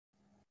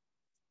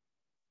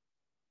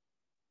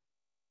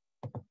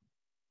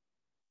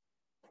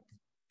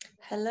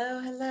Hello,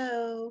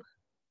 hello.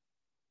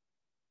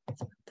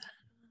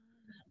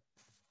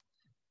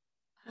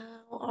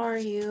 How are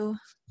you?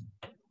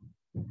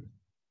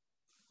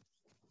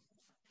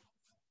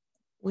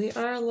 We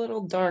are a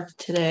little dark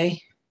today.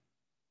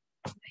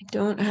 I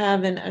don't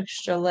have an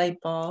extra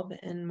light bulb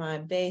in my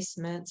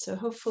basement, so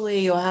hopefully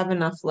you'll have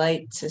enough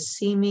light to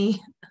see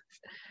me.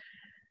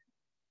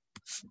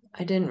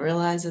 I didn't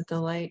realize that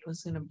the light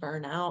was going to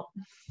burn out.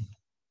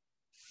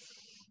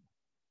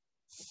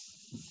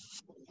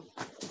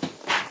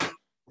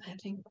 I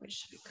think we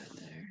should be good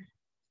there.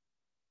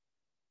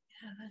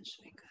 Yeah, that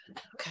should be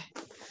good. Okay.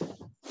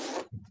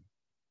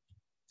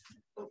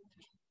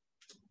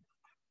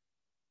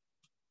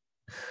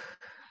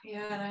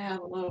 Yeah, and I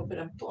have a little bit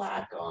of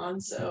black on,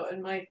 so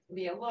it might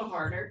be a little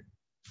harder.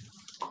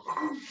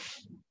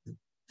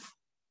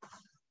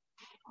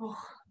 Oh.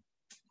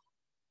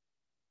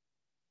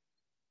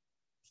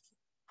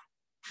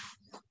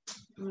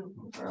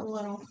 For a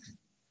little.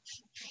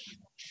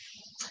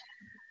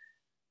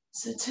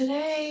 So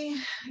today,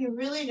 you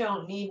really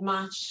don't need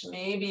much.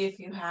 Maybe if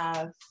you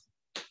have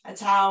a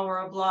towel or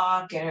a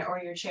block or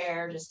your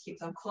chair, just keep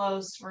them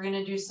close. We're going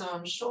to do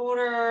some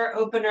shoulder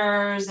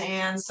openers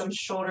and some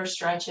shoulder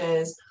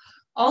stretches.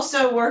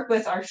 Also work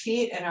with our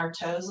feet and our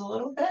toes a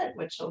little bit,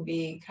 which will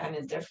be kind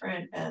of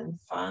different and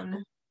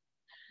fun.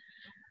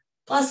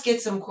 Plus get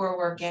some core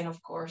work in,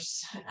 of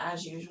course,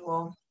 as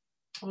usual.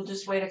 We'll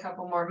just wait a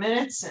couple more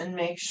minutes and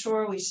make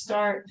sure we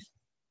start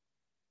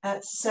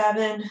at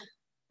 7.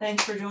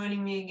 Thanks for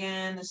joining me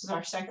again. This is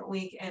our second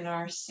week in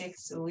our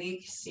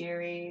 6-week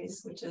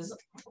series, which is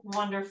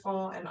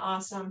wonderful and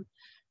awesome.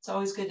 It's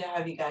always good to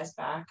have you guys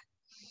back.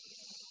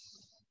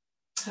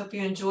 Hope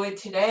you enjoyed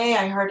today.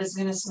 I heard it's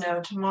going to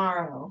snow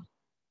tomorrow.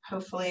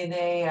 Hopefully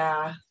they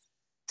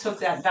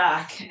took that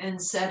back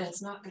and said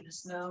it's not going to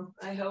snow.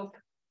 I hope.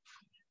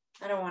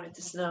 I don't want it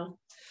to snow.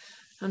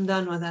 I'm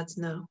done with that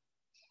snow.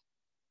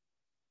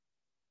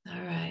 All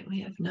right,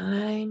 we have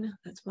 9.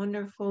 That's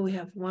wonderful. We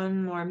have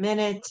 1 more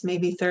minute,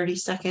 maybe 30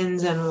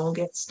 seconds, and we'll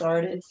get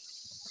started.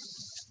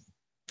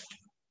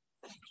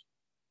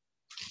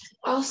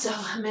 Also,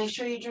 make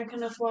sure you drink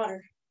enough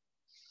water.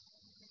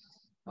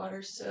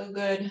 Water's so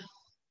good.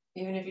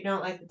 Even if you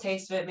don't like the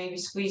taste of it, maybe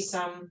squeeze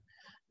some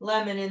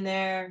lemon in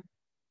there.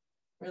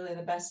 Really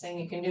the best thing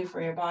you can do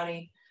for your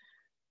body.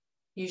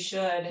 You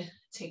should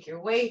take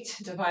your weight,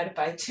 divide it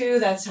by 2.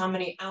 That's how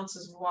many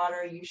ounces of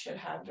water you should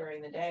have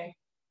during the day.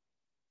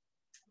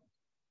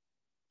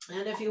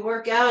 And if you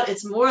work out,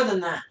 it's more than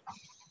that.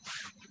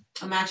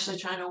 I'm actually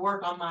trying to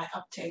work on my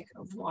uptake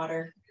of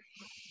water.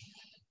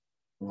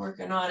 I'm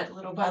working on it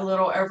little by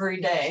little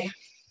every day.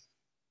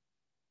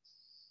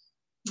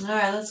 All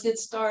right, let's get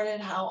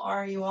started. How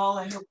are you all?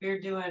 I hope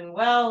you're doing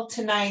well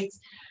tonight.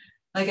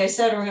 Like I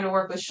said, we're going to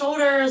work with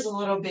shoulders, a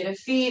little bit of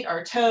feet,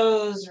 our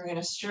toes. We're going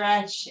to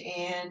stretch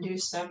and do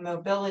some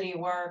mobility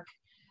work.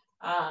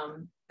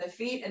 The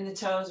feet and the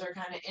toes are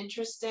kind of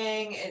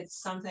interesting.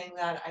 It's something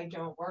that I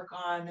don't work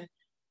on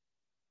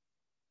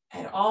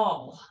at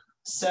all.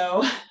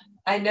 So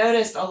I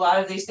noticed a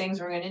lot of these things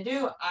we're going to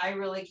do, I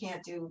really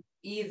can't do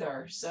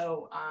either.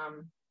 So,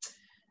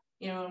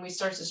 when we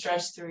start to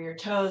stretch through your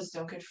toes,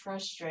 don't get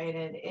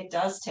frustrated. It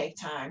does take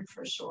time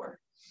for sure.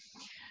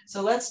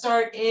 So let's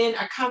start in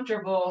a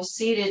comfortable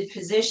seated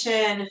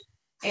position.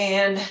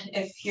 And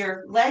if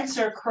your legs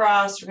are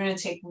crossed, we're going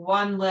to take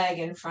one leg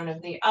in front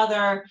of the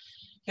other.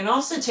 You can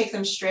also take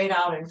them straight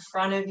out in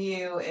front of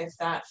you if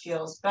that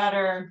feels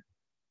better.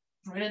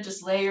 We're going to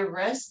just lay your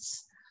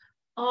wrists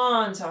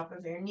on top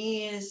of your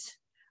knees.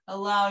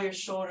 Allow your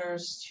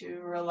shoulders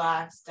to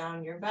relax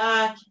down your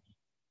back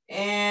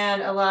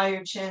and allow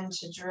your chin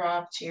to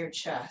drop to your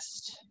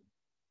chest.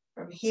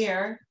 From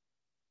here,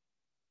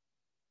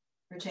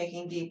 we're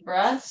taking deep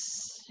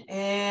breaths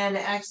and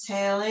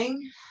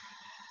exhaling.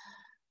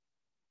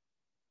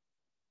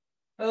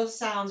 Both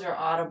sounds are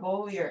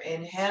audible. Your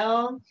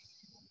inhale,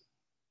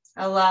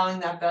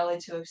 allowing that belly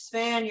to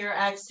expand. Your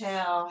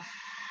exhale,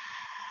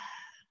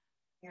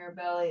 your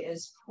belly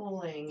is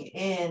pulling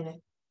in.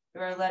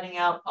 You are letting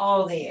out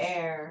all the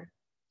air.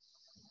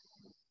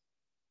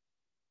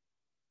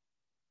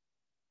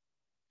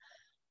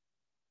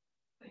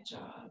 Good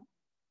job.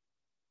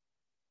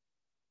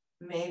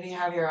 Maybe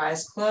have your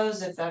eyes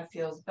closed if that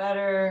feels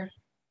better.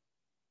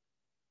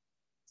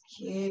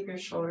 Keep your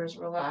shoulders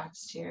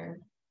relaxed here.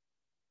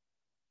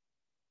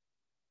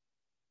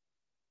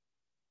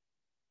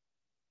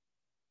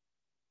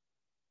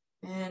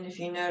 And if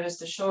you notice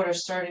the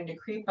shoulders starting to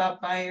creep up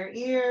by your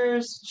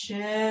ears,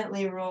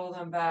 gently roll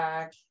them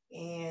back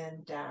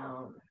and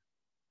down.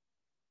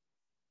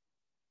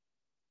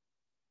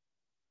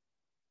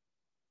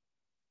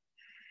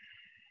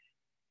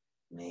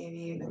 Maybe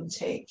even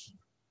take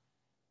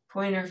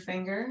pointer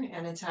finger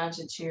and attach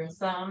it to your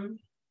thumb,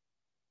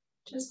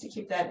 just to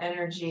keep that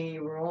energy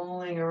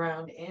rolling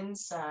around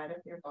inside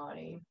of your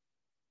body.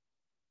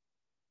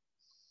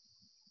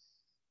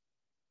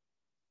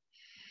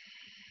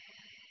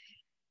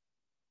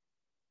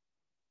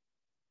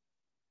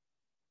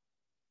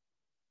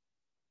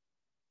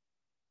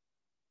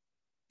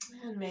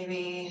 And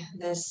maybe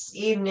this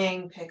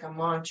evening, pick a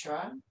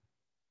mantra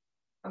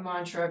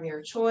of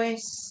your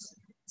choice,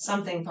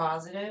 something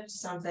positive,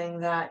 something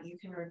that you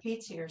can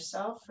repeat to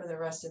yourself for the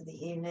rest of the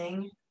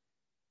evening.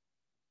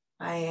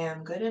 I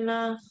am good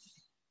enough.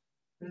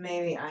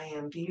 Maybe I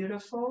am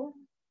beautiful.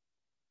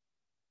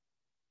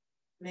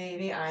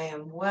 Maybe I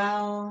am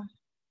well.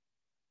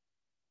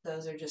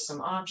 Those are just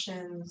some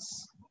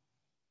options.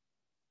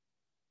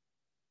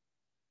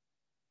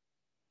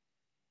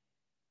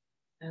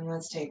 And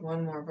let's take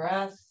one more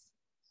breath.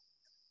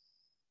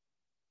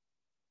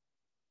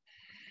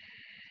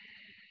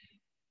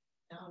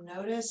 Now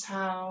notice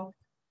how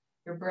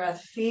your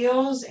breath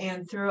feels,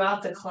 and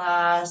throughout the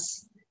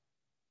class,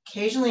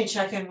 occasionally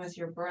check in with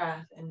your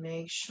breath and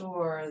make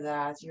sure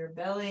that your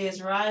belly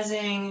is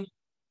rising,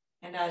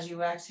 and as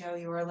you exhale,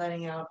 you are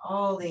letting out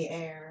all the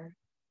air.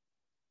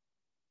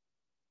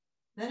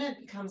 Then it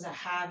becomes a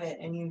habit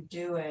and you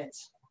do it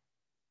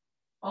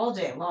all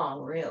day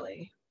long,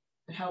 really.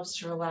 It helps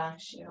to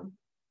relax you.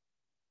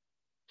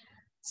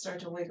 Start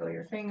to wiggle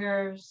your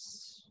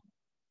fingers.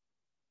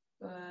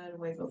 Good,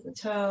 wiggle the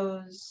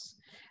toes.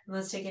 And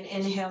let's take an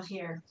inhale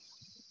here.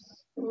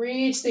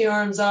 Reach the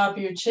arms up,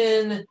 your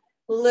chin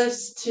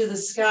lifts to the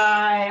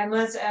sky, and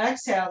let's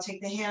exhale.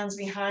 Take the hands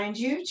behind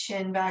you,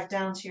 chin back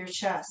down to your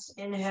chest.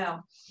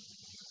 Inhale.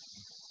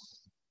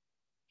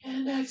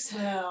 And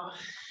exhale.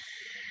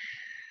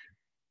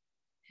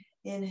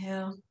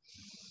 Inhale.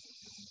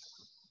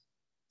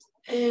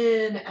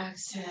 And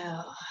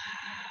exhale.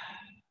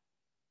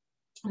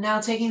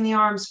 Now taking the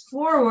arms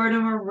forward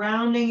and we're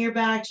rounding your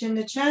back, chin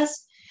to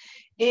chest.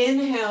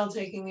 Inhale,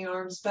 taking the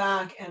arms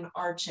back and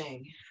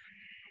arching.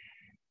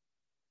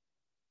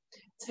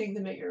 Take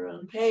them at your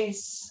own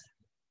pace.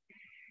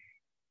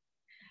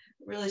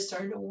 Really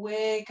starting to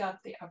wake up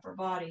the upper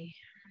body.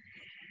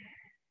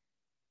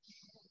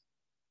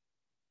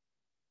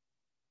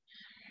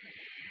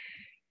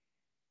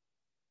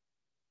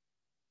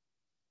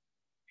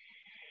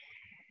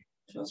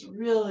 Feels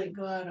really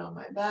good on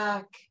my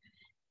back.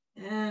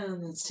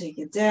 And let's take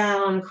it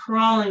down,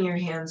 crawling your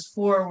hands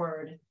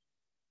forward.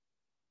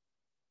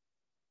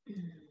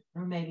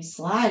 Or maybe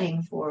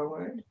sliding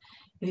forward.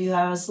 If you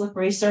have a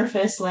slippery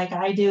surface like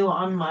I do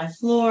on my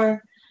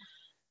floor,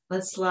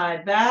 let's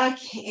slide back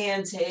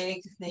and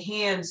take the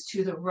hands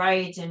to the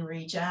right and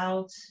reach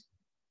out.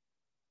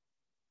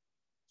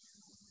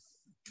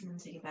 And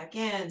take it back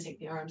in, take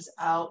the arms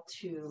out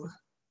to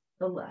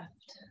the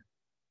left.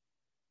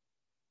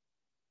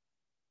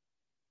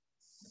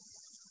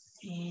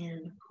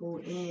 And pull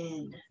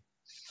in.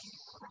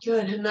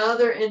 Good,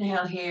 another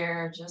inhale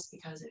here, just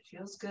because it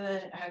feels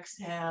good.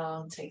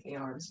 Exhale, take the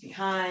arms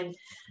behind.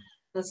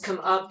 Let's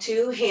come up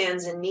to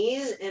hands and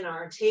knees in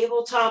our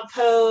tabletop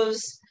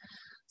pose.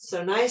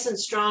 So nice and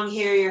strong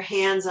here, your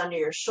hands under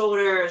your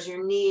shoulders,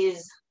 your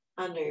knees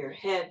under your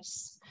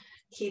hips.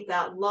 Keep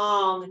that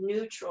long,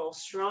 neutral,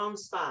 strong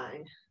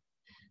spine.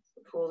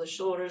 Pull the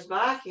shoulders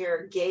back,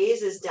 your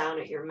gaze is down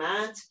at your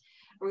mat.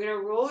 We're gonna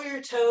roll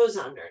your toes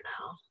under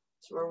now.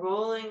 So we're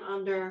rolling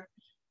under.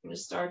 You're going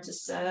to start to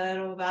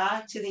settle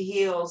back to the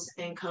heels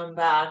and come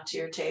back to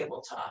your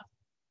tabletop.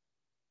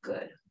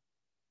 Good.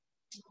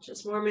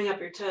 Just warming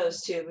up your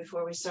toes too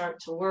before we start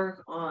to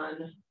work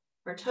on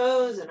our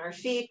toes and our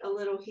feet a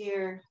little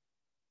here.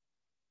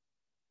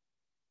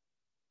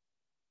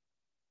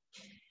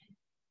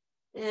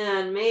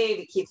 And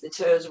maybe keep the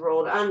toes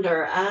rolled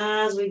under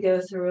as we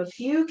go through a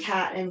few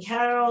cat and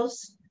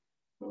cows.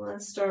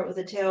 Let's start with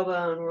the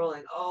tailbone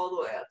rolling all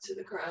the way up to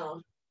the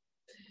crown.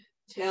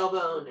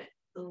 Tailbone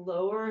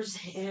lowers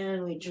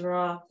and we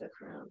drop the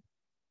crown.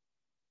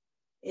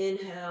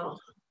 Inhale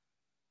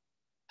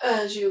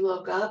as you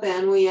look up,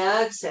 and we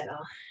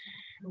exhale,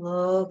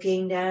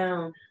 looking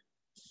down.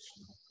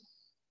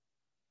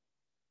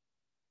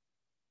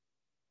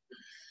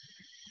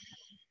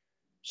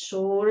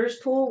 Shoulders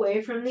pull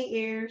away from the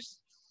ears.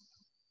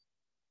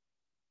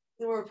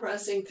 And we're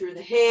pressing through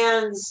the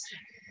hands.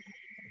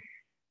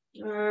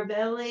 Our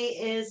belly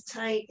is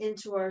tight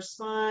into our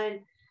spine.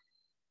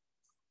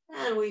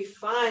 And we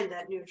find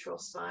that neutral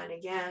spine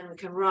again. We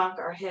can rock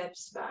our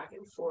hips back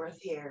and forth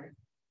here.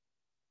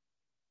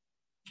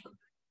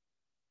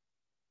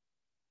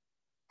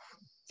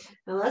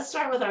 Now let's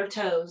start with our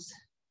toes.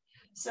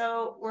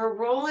 So we're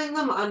rolling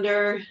them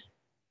under,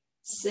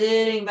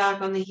 sitting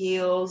back on the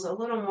heels a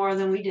little more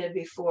than we did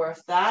before.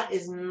 If that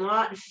is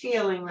not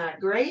feeling that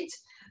great,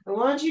 I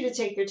want you to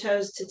take your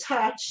toes to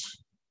touch,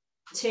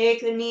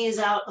 take the knees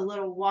out a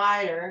little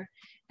wider,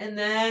 and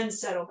then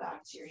settle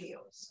back to your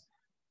heels.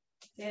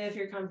 If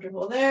you're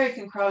comfortable there, you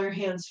can crawl your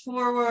hands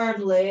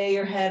forward, lay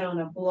your head on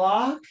a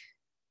block,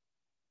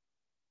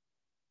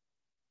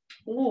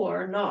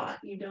 or not.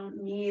 You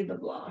don't need the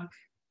block.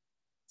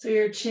 So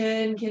your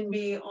chin can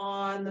be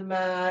on the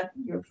mat,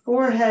 your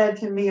forehead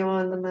can be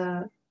on the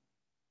mat.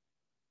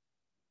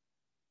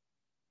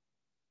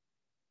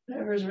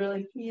 Whatever's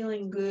really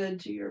feeling good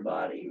to your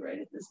body right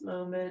at this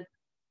moment.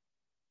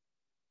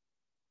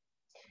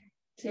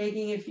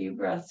 Taking a few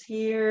breaths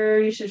here.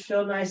 You should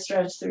feel a nice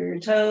stretch through your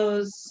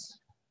toes.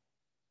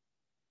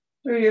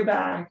 through your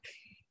back.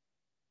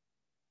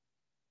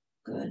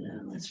 Good,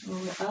 now let's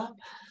roll it up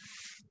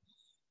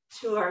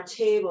to our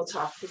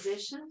tabletop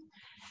position.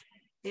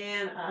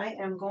 And I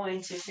am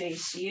going to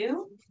face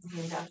you. You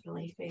can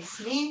definitely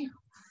face me.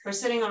 We're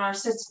sitting on our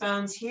sits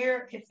bones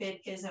here. If it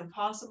is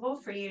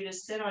impossible for you to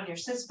sit on your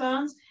sits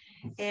bones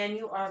and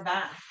you are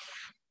back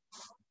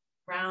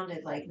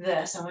rounded like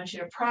this, I want you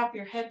to prop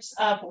your hips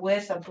up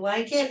with a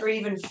blanket or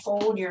even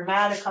fold your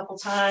mat a couple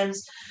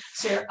times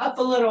so you're up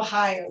a little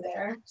higher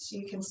there so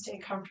you can stay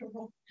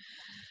comfortable.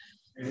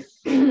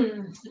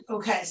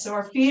 Okay, so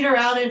our feet are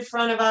out in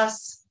front of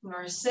us.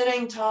 We're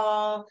sitting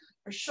tall.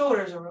 Our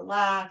shoulders are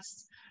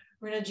relaxed.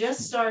 We're going to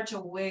just start to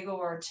wiggle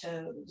our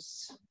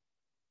toes.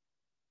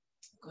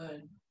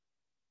 Good.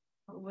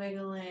 We're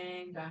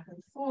wiggling back and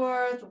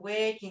forth,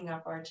 waking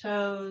up our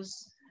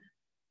toes.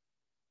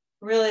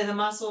 Really, the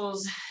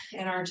muscles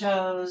in our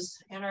toes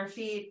and our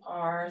feet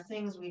are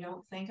things we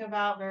don't think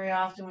about very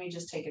often. We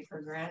just take it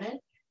for granted.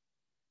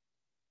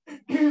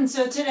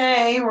 So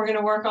today, we're going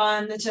to work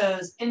on the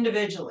toes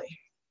individually.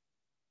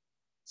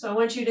 So I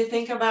want you to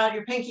think about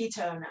your pinky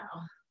toe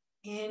now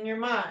in your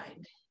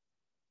mind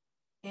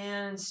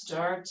and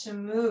start to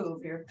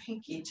move your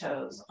pinky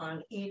toes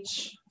on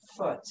each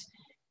foot.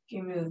 If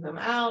you move them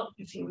out,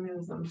 if you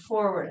move them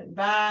forward and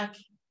back,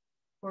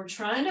 we're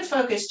trying to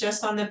focus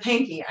just on the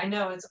pinky. I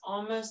know it's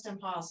almost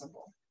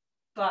impossible,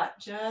 but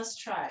just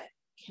try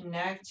it.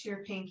 Connect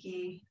your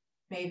pinky,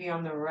 maybe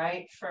on the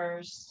right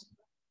first,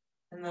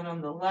 and then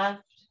on the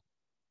left.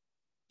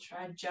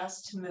 Try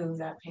just to move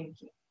that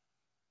pinky.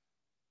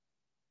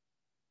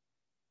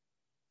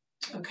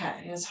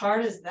 Okay, as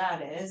hard as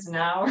that is,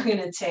 now we're going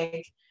to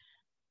take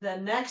the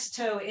next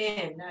toe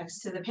in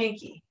next to the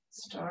pinky.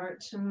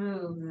 Start to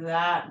move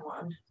that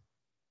one.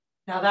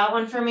 Now that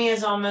one for me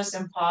is almost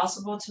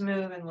impossible to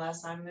move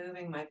unless I'm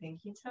moving my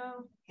pinky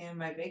toe and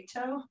my big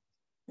toe.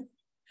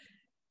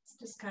 It's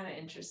just kind of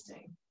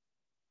interesting.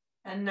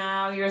 And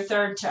now your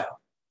third toe.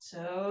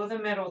 So the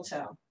middle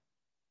toe.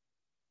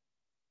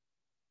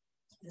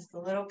 It's the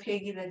little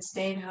piggy that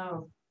stayed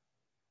home.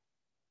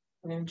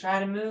 I'm going to try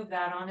to move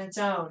that on its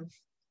own.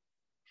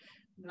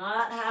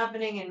 Not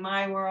happening in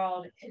my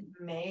world. It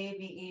may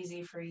be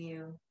easy for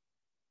you.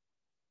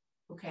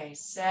 Okay,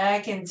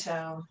 second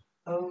toe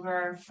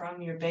over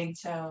from your big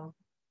toe.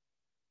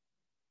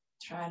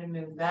 Try to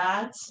move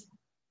that.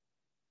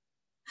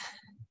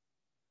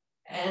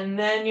 And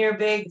then your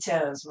big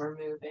toes were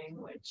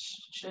moving,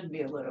 which should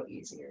be a little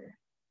easier.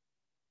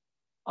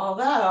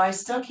 Although I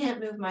still can't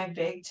move my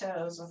big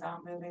toes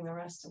without moving the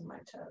rest of my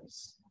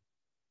toes.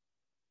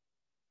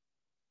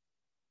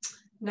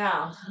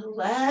 Now,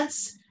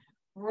 let's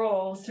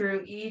roll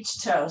through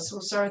each toe. So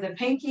we'll start with the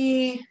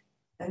pinky,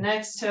 the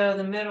next toe,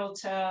 the middle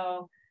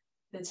toe,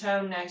 the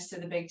toe next to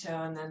the big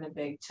toe, and then the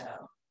big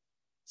toe.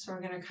 So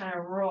we're going to kind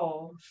of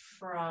roll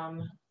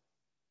from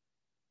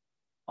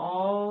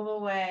all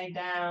the way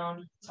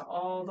down to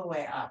all the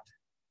way up.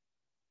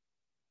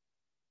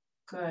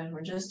 Good.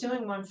 We're just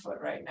doing one foot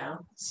right now.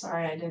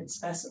 Sorry, I didn't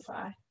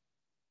specify.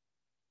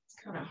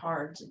 It's kind of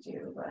hard to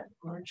do, but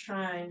we're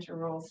trying to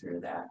roll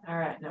through that. All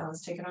right, now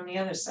let's take it on the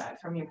other side.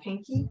 From your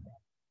pinky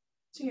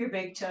to your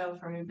big toe,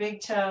 from your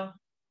big toe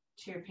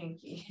to your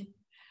pinky,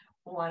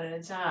 one at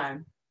a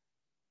time.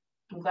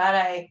 I'm glad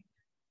I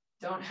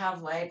don't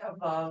have light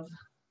above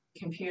the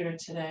computer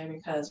today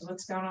because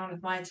what's going on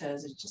with my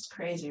toes is just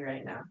crazy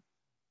right now.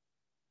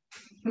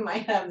 You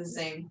might have the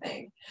same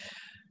thing.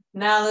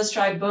 Now let's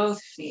try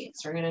both feet.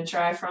 So we're going to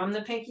try from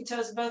the pinky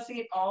toes of both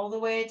feet all the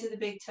way to the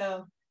big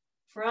toe,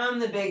 from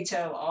the big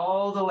toe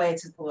all the way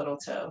to the little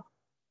toe.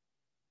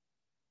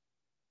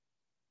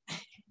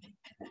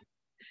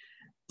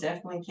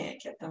 Definitely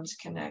can't get them to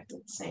connect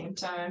at the same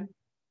time.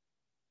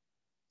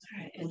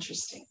 All right,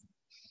 interesting.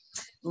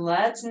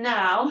 Let's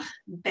now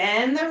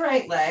bend the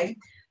right leg.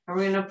 And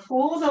we're going to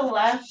pull the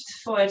left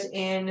foot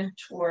in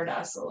toward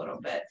us a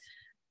little bit.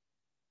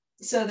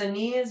 So the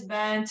knee is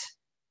bent.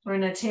 We're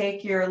going to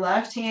take your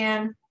left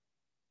hand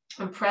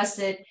and press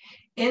it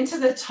into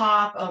the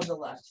top of the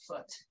left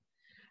foot.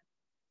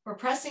 We're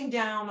pressing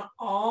down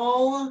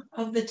all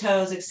of the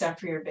toes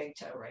except for your big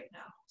toe right now.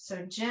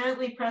 So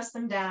gently press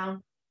them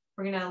down.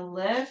 We're going to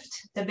lift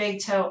the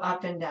big toe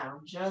up and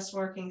down, just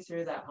working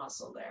through that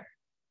muscle there.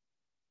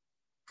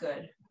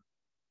 Good.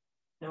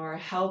 Now we're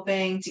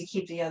helping to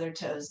keep the other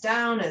toes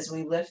down as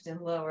we lift and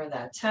lower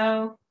that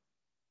toe.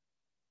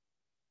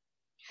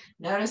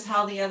 Notice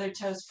how the other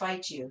toes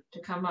fight you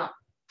to come up.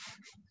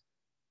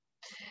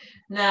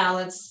 Now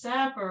let's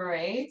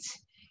separate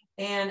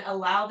and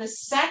allow the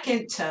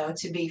second toe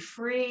to be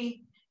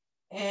free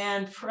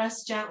and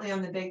press gently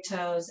on the big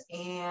toes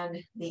and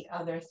the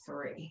other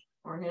three.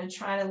 We're going to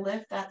try to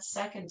lift that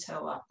second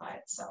toe up by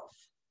itself.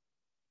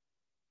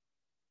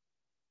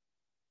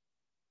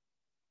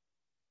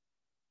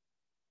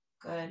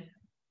 Good.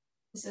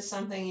 This is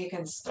something you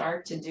can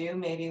start to do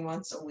maybe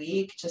once a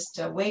week, just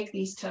to wake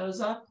these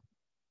toes up,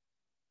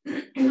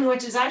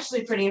 which is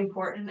actually pretty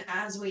important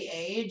as we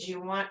age.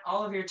 You want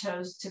all of your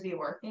toes to be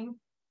working.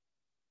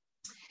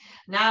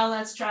 Now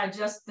let's try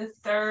just the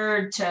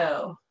third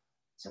toe.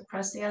 So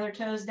press the other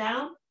toes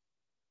down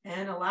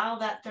and allow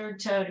that third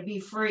toe to be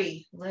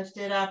free. Lift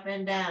it up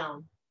and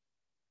down.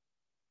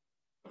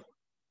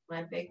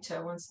 My big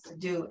toe wants to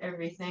do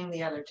everything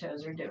the other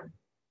toes are doing.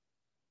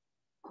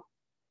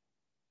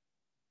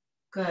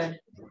 Good.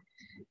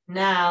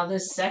 Now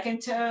the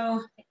second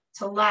toe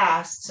to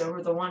last,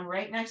 so the one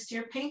right next to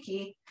your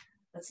pinky,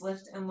 let's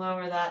lift and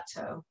lower that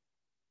toe.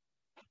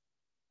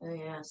 Oh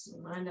yes,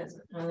 mine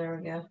doesn't. Oh, there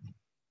we go.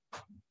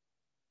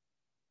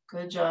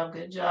 Good job,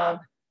 good job.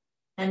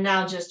 And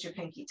now just your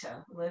pinky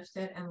toe. Lift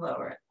it and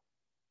lower it.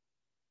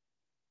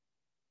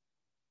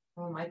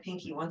 Oh, my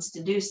pinky wants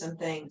to do some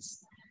things.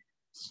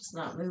 It's just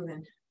not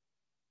moving.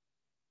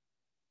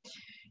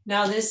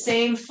 Now this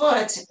same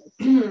foot,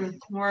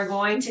 we're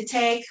going to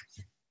take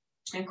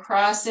and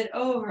cross it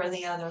over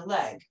the other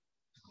leg.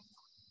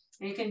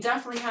 You can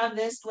definitely have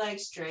this leg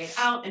straight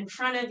out in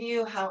front of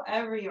you,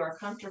 however you are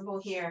comfortable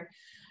here.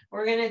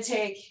 We're going to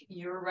take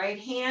your right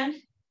hand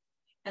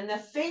and the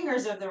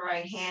fingers of the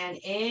right hand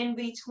in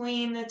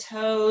between the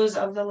toes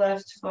of the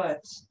left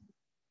foot.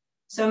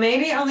 So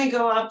maybe only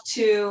go up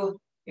to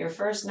your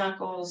first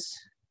knuckles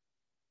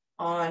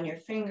on your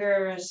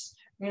fingers.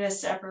 We're going to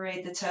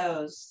separate the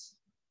toes.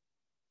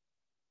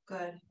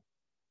 Good.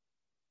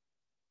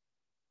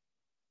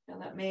 Now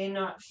that may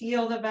not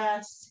feel the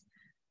best,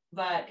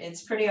 but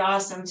it's pretty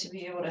awesome to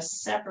be able to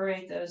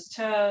separate those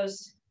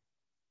toes.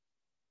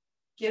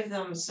 Give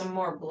them some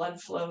more blood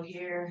flow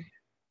here.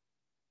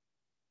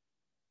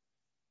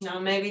 Now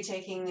maybe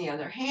taking the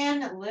other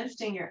hand,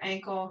 lifting your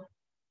ankle.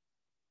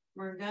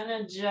 We're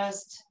gonna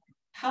just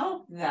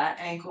help that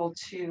ankle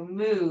to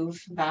move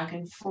back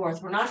and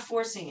forth. We're not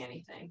forcing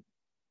anything.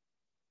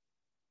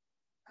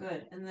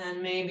 Good, and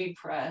then maybe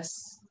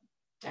press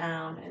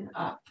down and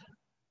up.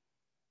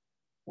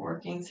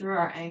 Working through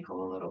our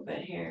ankle a little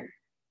bit here.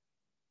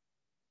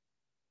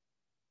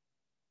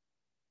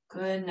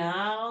 Good,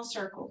 now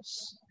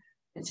circles.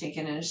 And take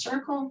it in a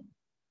circle.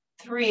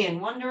 3 in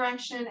one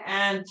direction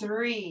and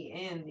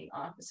 3 in the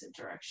opposite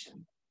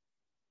direction.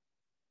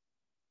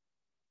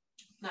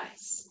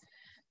 Nice.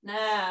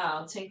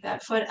 Now take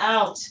that foot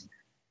out.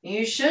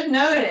 You should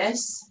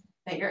notice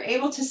that you're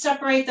able to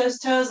separate those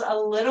toes a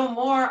little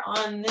more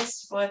on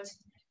this foot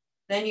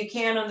than you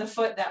can on the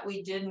foot that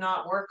we did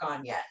not work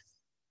on yet.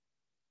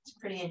 It's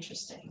pretty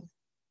interesting.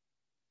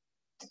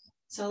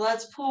 So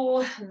let's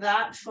pull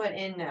that foot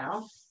in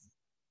now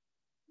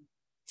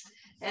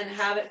and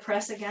have it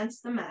press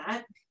against the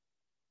mat.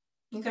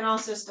 You can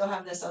also still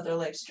have this other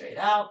leg straight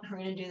out. We're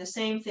going to do the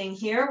same thing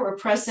here. We're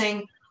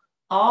pressing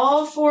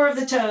all 4 of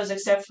the toes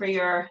except for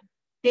your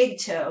big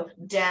toe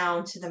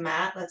down to the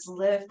mat. Let's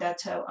lift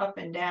that toe up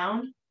and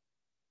down.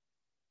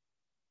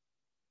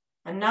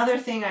 Another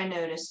thing I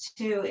noticed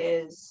too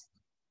is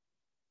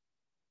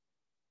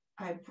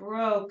I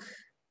broke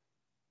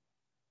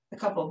a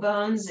couple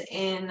bones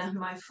in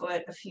my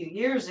foot a few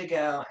years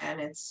ago,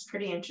 and it's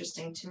pretty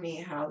interesting to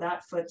me how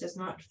that foot does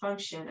not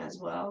function as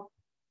well.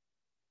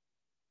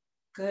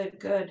 Good,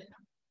 good.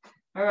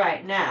 All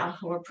right, now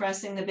we're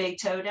pressing the big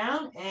toe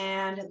down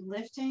and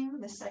lifting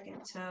the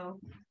second toe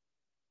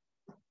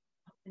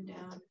up and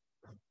down.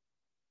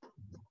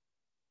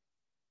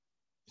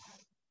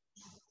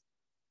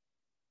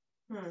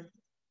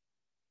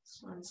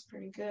 This one's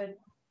pretty good.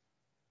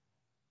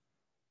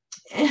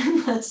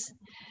 And let's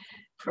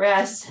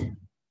press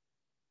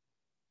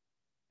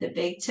the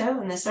big toe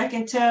and the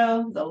second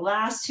toe, the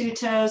last 2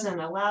 toes,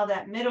 and allow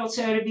that middle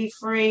toe to be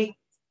free.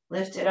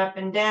 Lift it up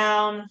and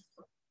down.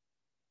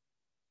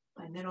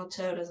 My middle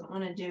toe doesn't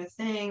want to do a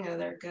thing. Oh,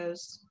 there it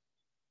goes.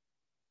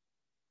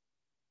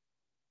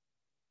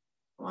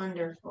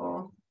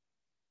 Wonderful.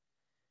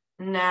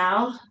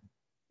 Now,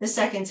 the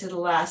second to the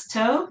last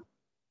toe.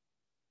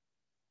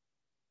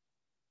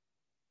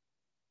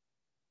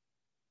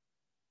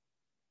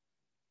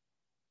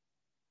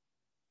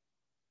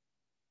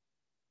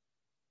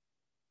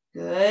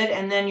 Good,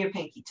 and then your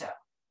pinky toe.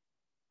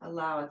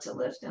 Allow it to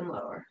lift and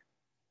lower.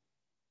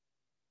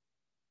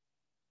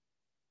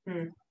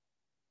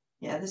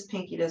 Yeah, this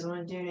pinky doesn't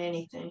want to do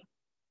anything.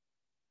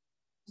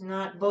 It's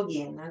not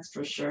boogieing, that's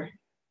for sure.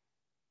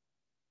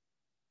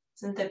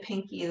 Isn't the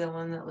pinky the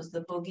one that was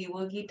the boogie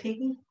woogie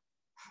piggy?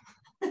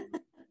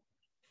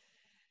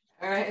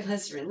 All right,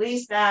 let's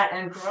release that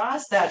and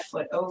cross that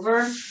foot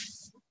over.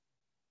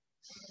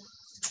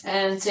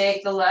 And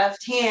take the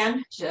left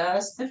hand,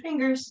 just the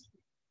fingers,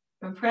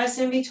 and press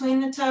in between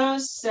the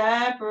toes,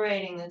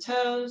 separating the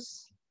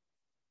toes.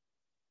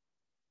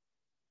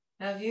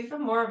 Now, if you have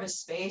more of a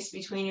space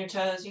between your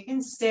toes, you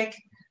can stick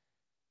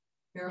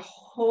your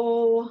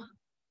whole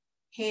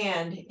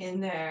hand in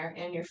there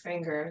and your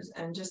fingers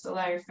and just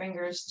allow your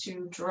fingers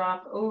to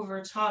drop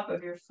over top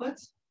of your foot.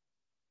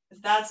 If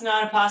that's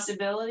not a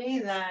possibility,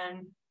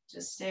 then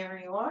just stay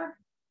where you are.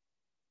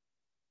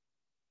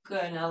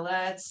 Good, now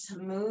let's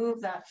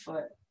move that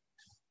foot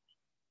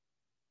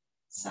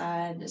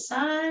side to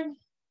side,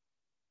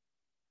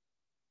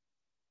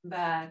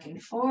 back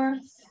and forth,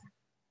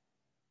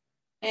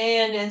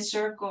 and in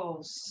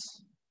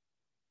circles.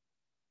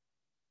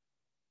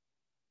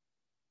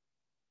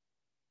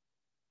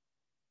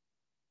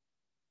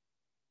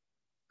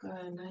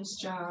 Good, nice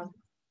job.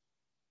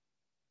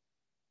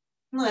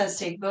 Let's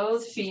take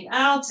both feet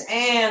out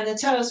and the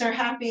toes are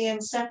happy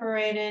and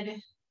separated.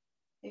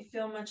 They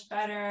feel much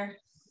better.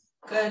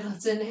 Good,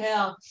 let's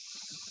inhale.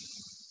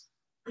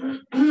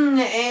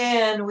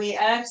 And we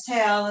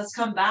exhale. Let's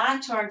come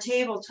back to our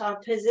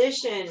tabletop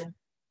position.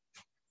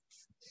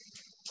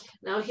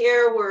 Now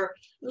here we're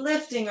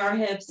lifting our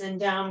hips in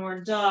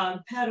downward dog.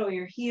 Pedal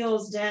your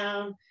heels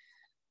down.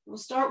 We'll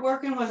start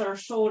working with our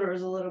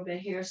shoulders a little bit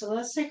here. So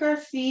let's take our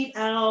feet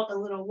out a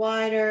little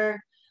wider,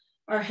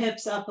 our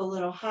hips up a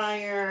little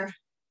higher.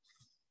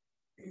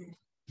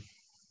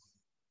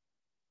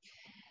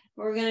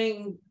 We're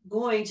going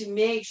to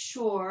make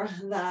sure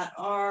that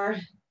our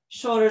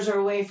shoulders are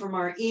away from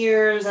our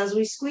ears as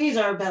we squeeze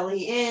our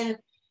belly in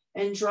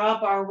and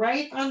drop our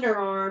right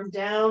underarm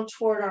down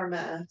toward our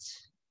mat.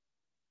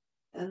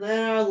 And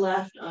then our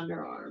left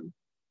underarm.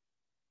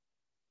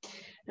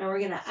 Now we're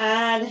going to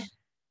add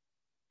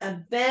a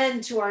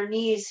bend to our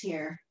knees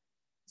here.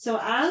 So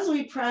as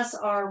we press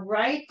our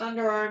right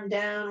underarm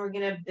down, we're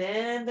going to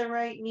bend the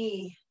right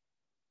knee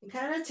and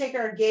kind of take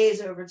our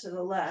gaze over to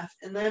the left,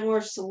 and then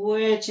we're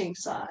switching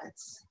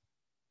sides.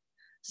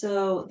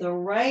 So the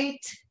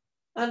right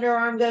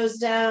underarm goes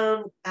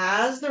down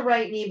as the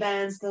right knee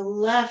bends, the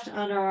left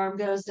underarm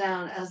goes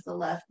down as the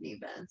left knee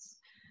bends.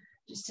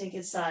 Just take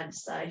it side to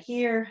side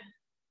here.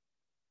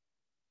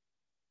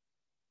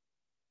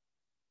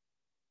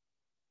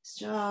 Nice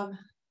job.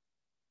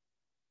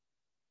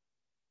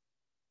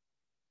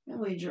 And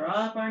we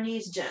drop our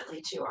knees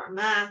gently to our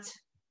mat.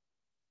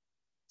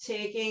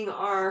 Taking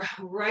our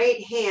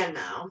right hand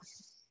now.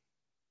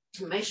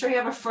 Make sure you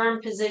have a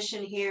firm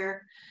position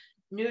here.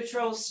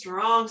 Neutral,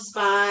 strong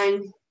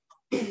spine,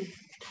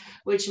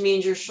 which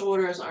means your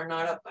shoulders are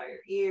not up by your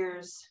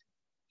ears.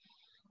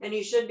 And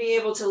you should be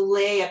able to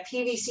lay a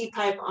PVC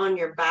pipe on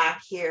your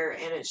back here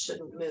and it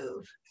shouldn't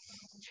move.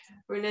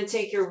 We're going to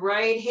take your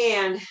right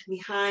hand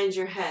behind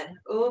your head,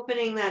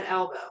 opening that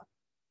elbow.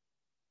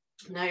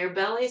 Now your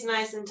belly's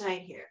nice and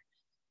tight here.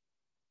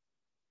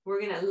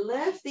 We're going to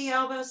lift the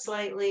elbow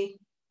slightly,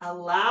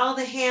 allow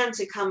the hand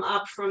to come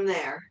up from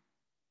there.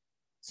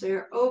 So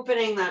you're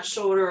opening that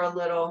shoulder a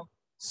little,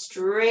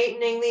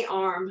 straightening the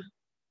arm,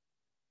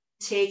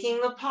 taking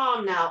the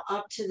palm now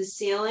up to the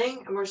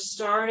ceiling, and we're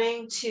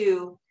starting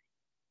to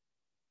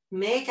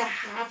make a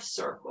half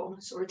circle.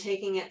 So we're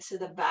taking it to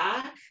the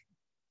back,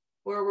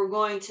 where we're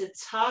going to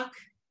tuck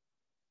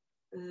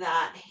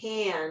that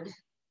hand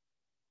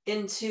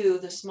into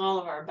the small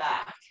of our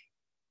back.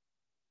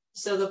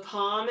 So the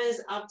palm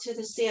is up to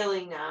the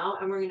ceiling now,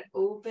 and we're going to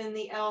open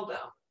the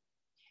elbow.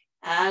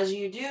 As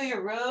you do,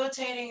 you're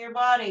rotating your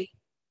body,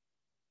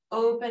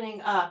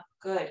 opening up.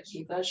 Good.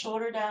 Keep that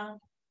shoulder down.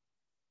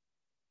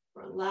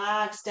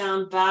 Relax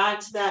down back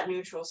to that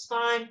neutral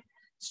spine.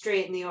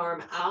 Straighten the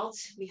arm out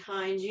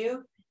behind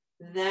you.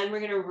 Then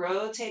we're going to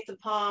rotate the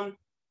palm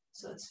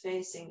so it's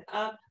facing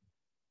up,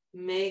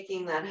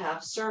 making that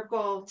half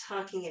circle,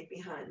 tucking it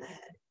behind the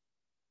head.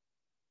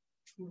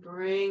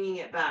 Bringing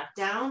it back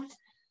down.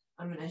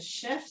 I'm going to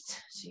shift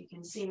so you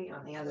can see me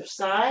on the other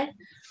side.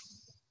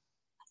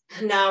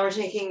 Now we're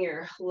taking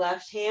your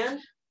left hand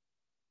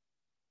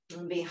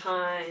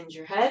behind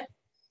your head.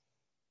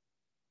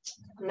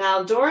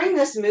 Now during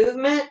this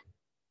movement,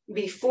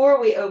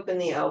 before we open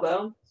the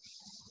elbow,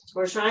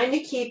 we're trying to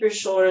keep your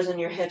shoulders and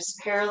your hips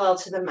parallel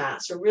to the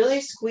mat. So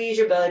really squeeze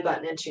your belly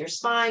button into your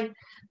spine.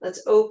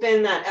 Let's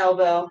open that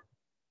elbow.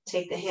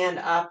 Take the hand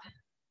up.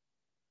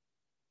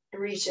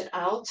 Reach it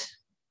out.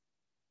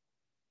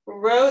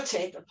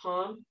 Rotate the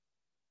palm.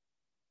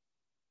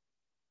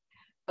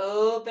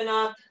 Open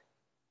up.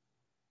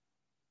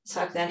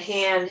 Tuck that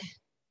hand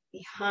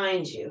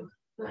behind you.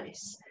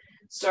 Nice.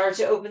 Start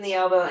to open the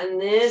elbow, and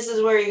this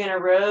is where you're going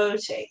to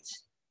rotate.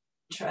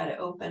 Try to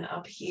open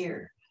up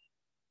here.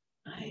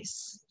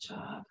 Nice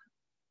job.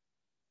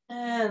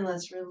 And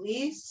let's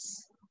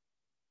release.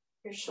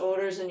 Your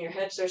shoulders and your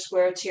hips are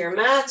square to your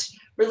mat.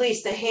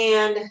 Release the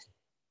hand.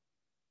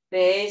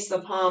 Face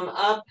the palm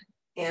up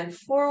and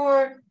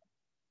forward.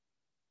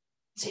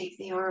 Take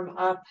the arm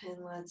up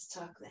and let's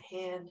tuck the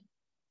hand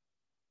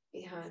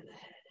behind the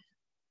head.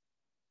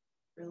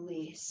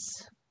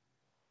 Release.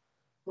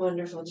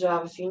 Wonderful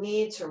job. If you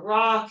need to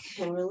rock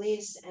and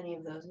release any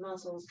of those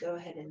muscles, go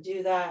ahead and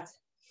do that.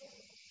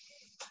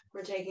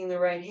 We're taking the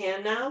right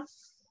hand now,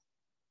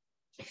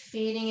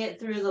 feeding it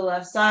through the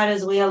left side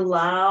as we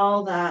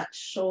allow that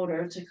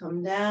shoulder to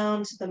come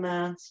down to the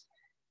mat.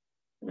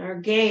 And our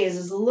gaze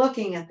is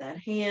looking at that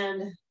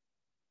hand,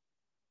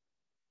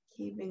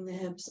 keeping the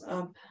hips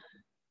up.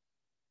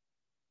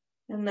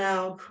 And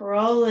now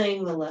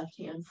crawling the left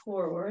hand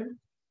forward.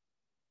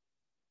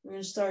 We're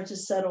going to start to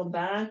settle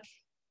back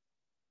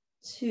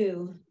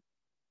to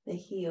the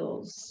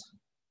heels.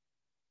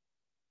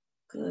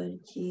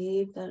 Good.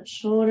 Keep that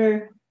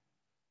shoulder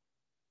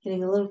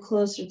getting a little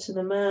closer to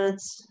the mat.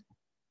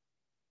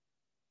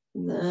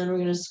 And then we're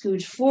going to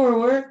scooch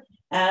forward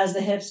as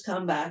the hips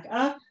come back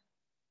up.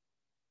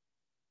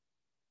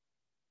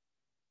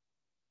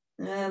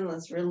 And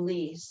let's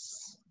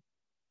release.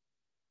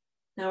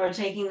 Now we're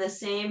taking the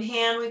same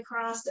hand we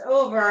crossed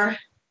over.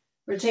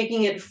 We're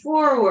taking it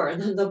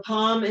forward. The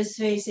palm is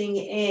facing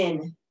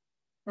in.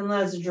 And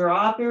let's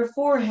drop your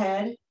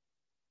forehead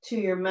to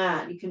your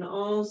mat. You can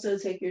also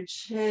take your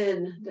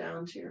chin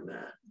down to your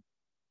mat.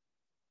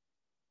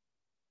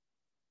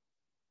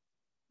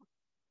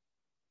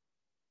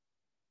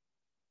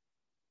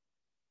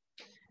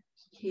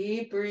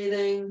 Keep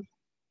breathing.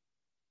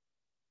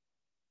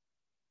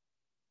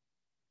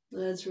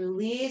 Let's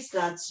release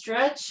that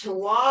stretch.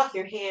 Walk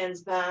your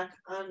hands back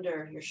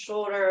under your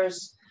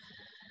shoulders.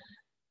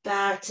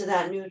 Back to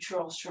that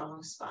neutral,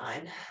 strong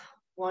spine.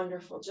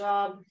 Wonderful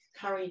job.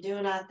 How are you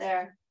doing out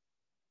there?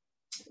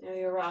 You know,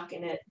 you're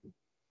rocking it.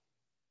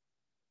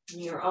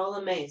 You're all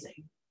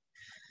amazing.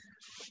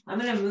 I'm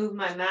going to move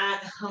my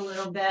mat a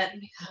little bit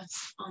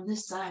because on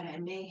this side I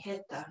may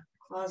hit the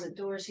closet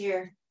doors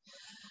here.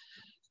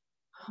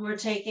 We're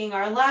taking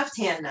our left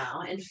hand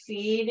now and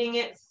feeding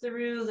it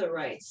through the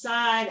right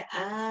side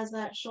as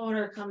that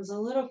shoulder comes a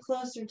little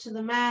closer to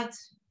the mat.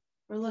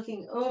 We're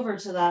looking over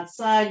to that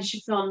side. You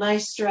should feel a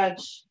nice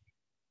stretch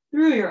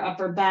through your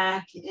upper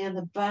back and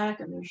the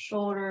back of your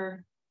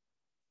shoulder.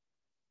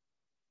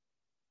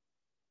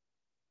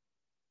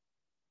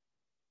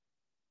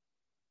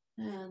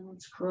 And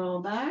let's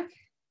crawl back.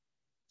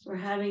 So we're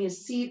having a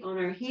seat on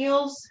our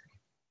heels.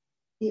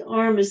 The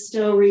arm is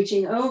still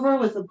reaching over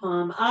with the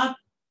palm up.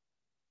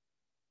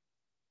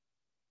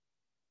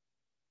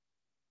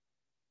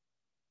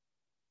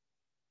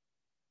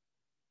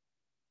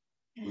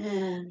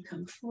 And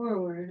come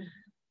forward.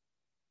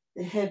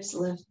 The hips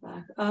lift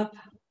back up.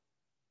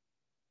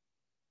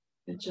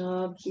 Good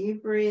job.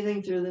 Keep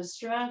breathing through the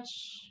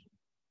stretch.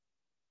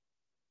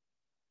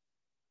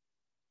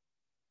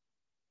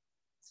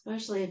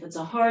 Especially if it's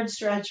a hard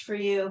stretch for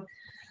you.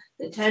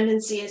 The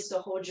tendency is to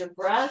hold your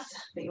breath,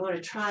 but you want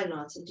to try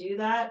not to do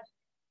that.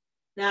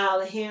 Now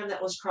the hand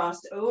that was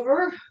crossed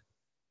over,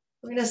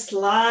 we're going to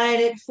slide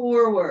it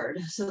forward.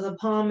 So the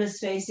palm is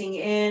facing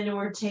in, and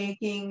we're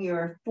taking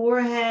your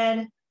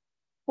forehead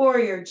or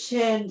your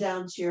chin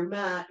down to your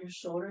mat. Your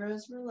shoulder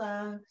is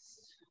relaxed.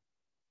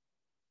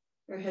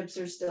 Your hips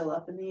are still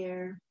up in the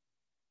air.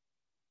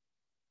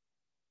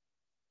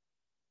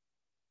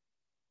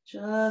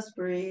 Just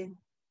breathe.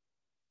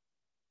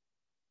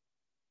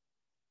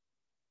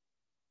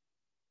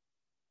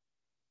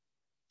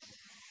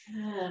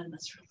 And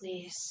let's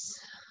release.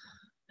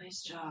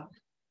 Nice job.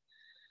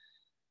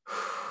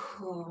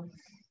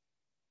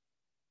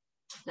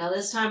 Now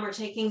this time we're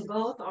taking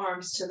both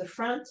arms to the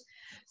front.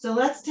 So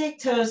let's take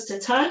toes to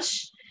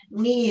touch.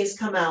 Knees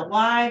come out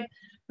wide.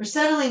 We're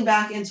settling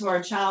back into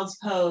our child's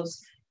pose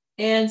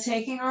and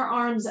taking our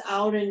arms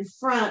out in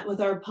front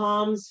with our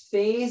palms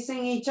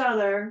facing each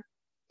other.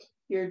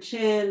 Your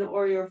chin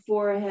or your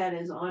forehead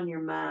is on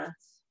your mat.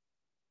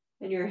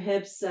 And your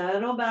hips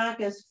settle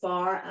back as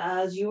far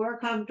as you are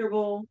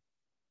comfortable.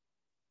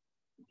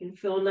 You can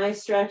feel a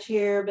nice stretch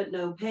here, but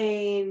no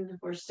pain.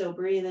 We're still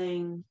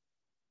breathing.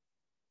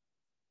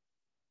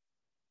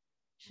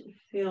 You should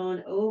feel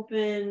an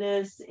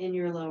openness in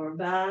your lower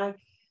back,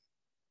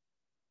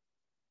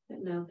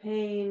 but no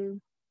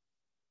pain.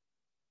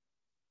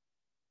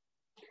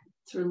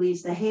 Let's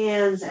release the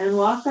hands and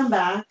walk them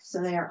back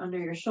so they are under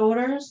your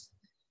shoulders.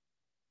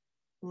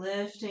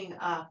 Lifting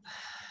up.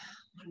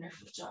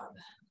 Wonderful job.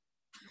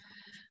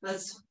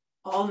 Let's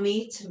all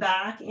meet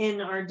back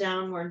in our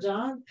downward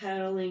dog,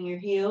 pedaling your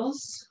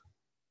heels.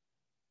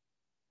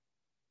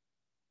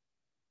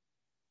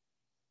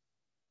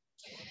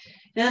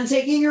 And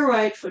taking your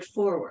right foot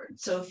forward.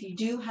 So if you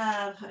do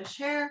have a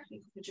chair,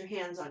 you can put your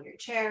hands on your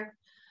chair.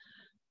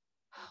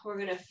 We're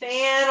going to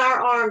fan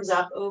our arms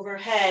up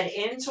overhead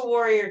into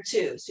warrior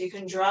two. So you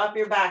can drop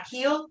your back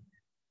heel.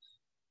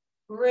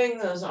 Bring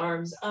those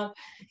arms up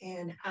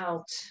and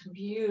out.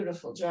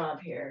 Beautiful job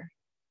here.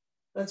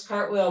 Let's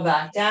cartwheel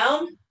back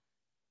down.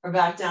 Or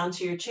back down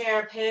to your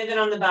chair, pivot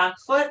on the back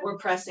foot. We're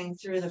pressing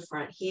through the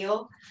front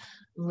heel,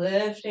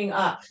 lifting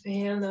up,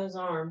 fan those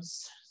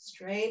arms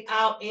straight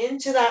out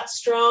into that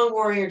strong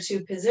warrior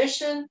two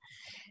position.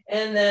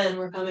 And then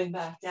we're coming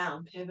back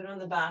down, pivot on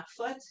the back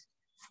foot.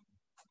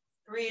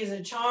 Three is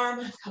a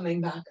charm,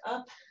 coming back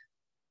up.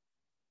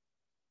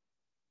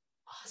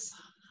 Awesome.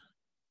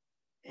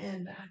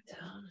 And back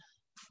down.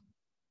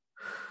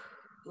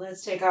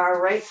 Let's take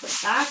our right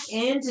foot back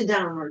into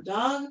downward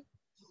dog.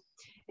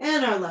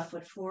 And our left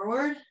foot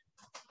forward.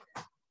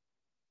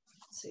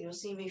 So you'll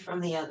see me from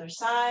the other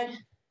side.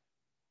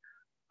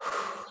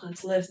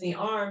 Let's lift the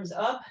arms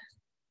up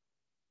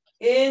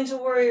into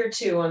warrior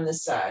two on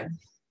this side.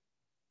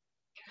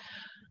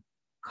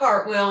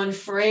 Cartwheel and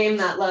frame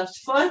that left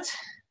foot.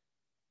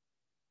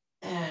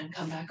 And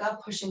come back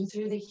up, pushing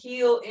through the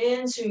heel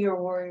into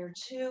your warrior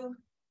two.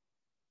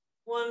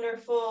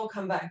 Wonderful.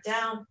 Come back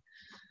down.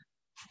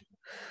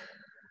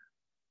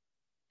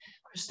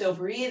 We're still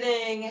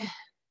breathing.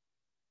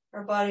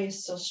 Our body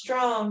is still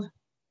strong.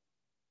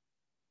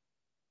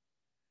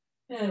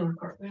 And we're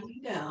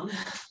cartwheeling down.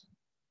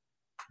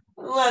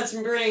 Let's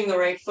bring the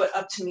right foot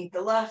up to meet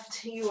the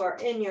left. You are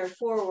in your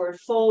forward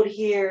fold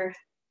here.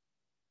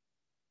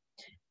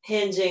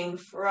 hinging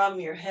from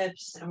your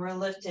hips, and we're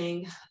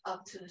lifting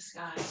up to the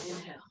sky.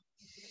 Inhale.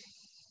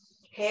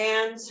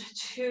 Hands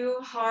to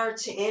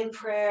heart in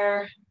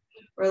prayer.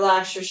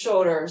 Relax your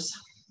shoulders.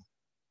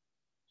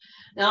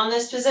 Now in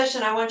this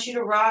position, I want you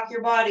to rock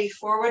your body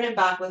forward and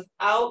back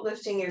without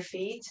lifting your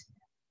feet.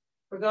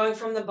 We're going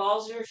from the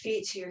balls of your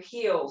feet to your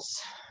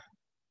heels.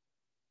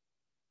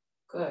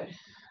 Good.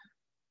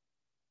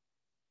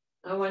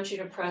 I want you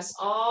to press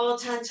all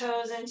 10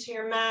 toes into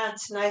your mat,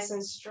 nice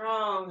and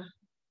strong.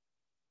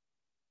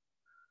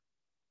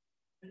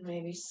 And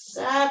maybe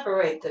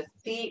separate the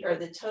feet or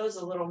the toes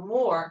a little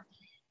more,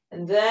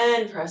 and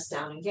then press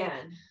down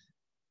again.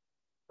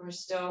 We're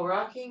still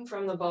rocking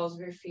from the balls of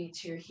your feet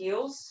to your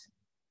heels.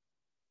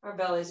 Our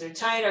bellies are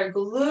tight, our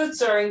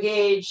glutes are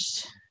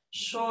engaged,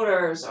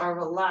 shoulders are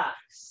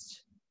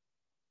relaxed.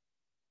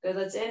 Good,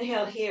 let's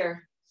inhale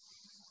here.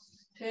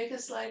 Take a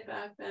slight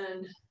back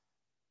bend.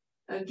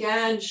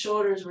 Again,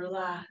 shoulders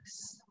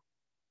relax.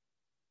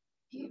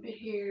 Keep it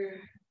here.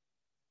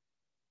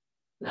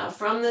 Now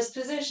from this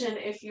position,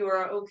 if you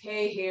are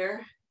okay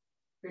here,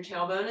 your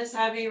tailbone is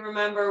heavy.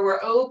 Remember,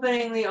 we're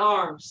opening the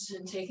arms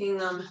and taking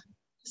them,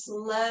 just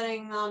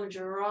letting them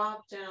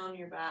drop down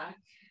your back.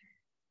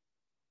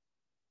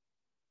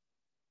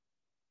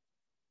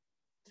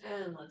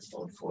 And let's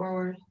fold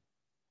forward.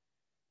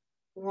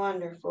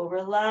 Wonderful.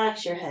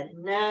 Relax your head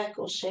and neck.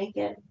 We'll shake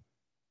it.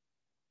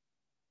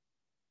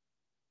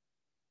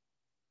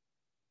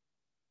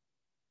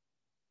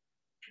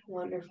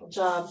 Wonderful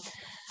job.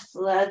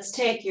 Let's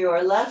take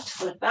your left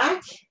foot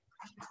back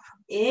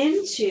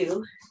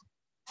into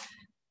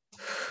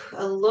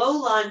a low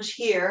lunge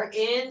here,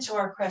 into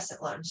our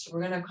crescent lunge. So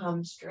we're going to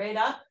come straight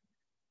up.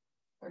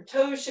 Our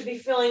toes should be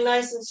feeling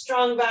nice and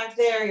strong back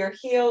there. Your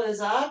heel is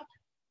up.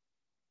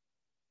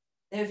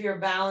 If your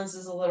balance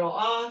is a little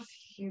off,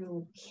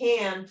 you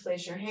can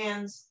place your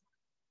hands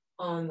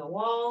on the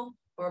wall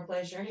or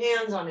place your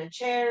hands on a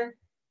chair.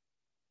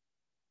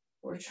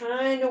 We're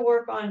trying to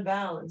work on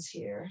balance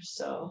here,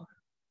 so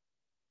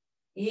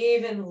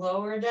even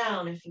lower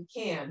down if you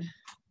can.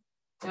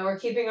 Now we're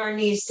keeping our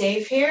knees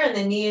safe here, and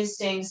the knee is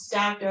staying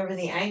stacked over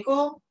the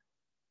ankle.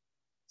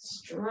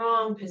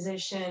 Strong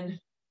position,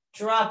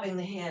 dropping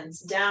the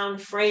hands down,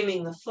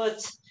 framing the foot.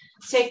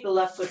 Take the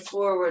left foot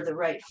forward, the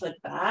right foot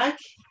back.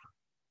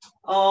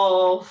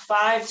 All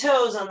 5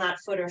 toes on that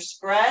foot are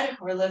spread.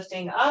 We're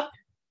lifting up,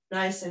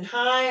 nice and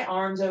high,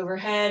 arms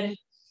overhead.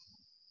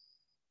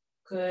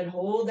 Good,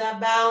 hold that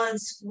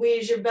balance,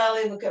 squeeze your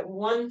belly, look at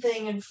one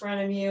thing in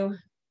front of you.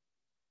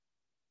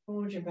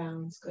 Hold your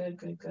balance, good,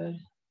 good, good.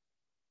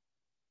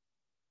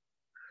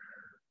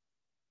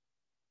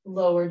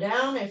 Lower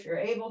down if you're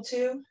able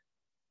to.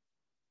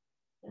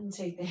 And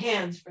take the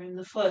hands, bring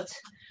the foot,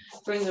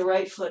 bring the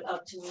right foot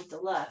up to meet the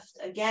left.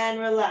 Again,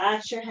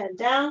 relax your head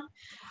down.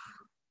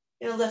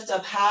 You'll lift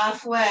up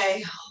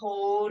halfway,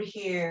 hold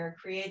here,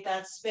 create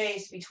that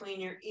space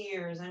between your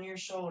ears and your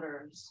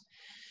shoulders.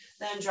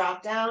 Then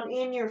drop down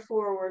in your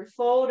forward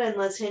fold, and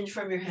let's hinge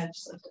from your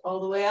hips. Lift all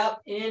the way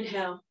up,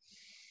 inhale.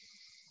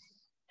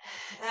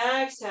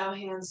 Exhale,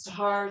 hands to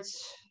heart.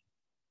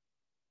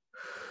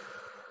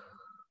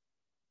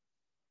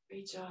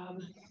 Great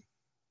job.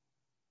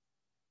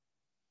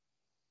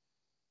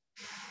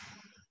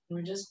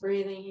 We're just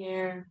breathing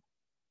here.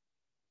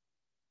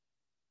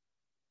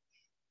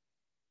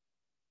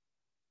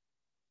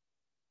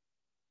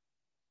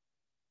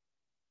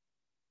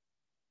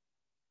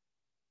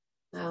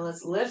 Now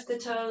let's lift the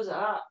toes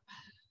up.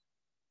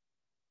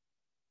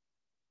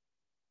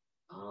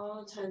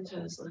 All 10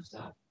 toes lift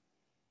up.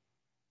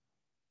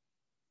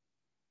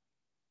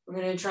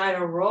 We're going to try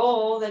to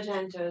roll the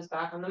 10 toes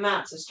back on the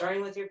mat. So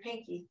starting with your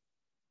pinky,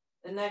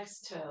 the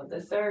next toe,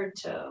 the third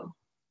toe,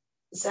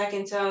 the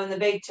second toe, and the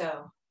big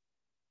toe.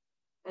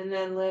 And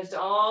then lift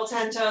all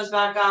 10 toes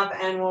back up,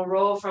 and we'll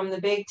roll from the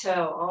big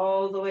toe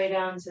all the way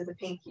down to the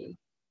pinky.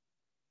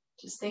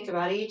 Just think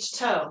about each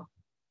toe.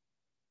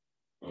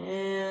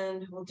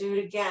 And we'll do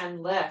it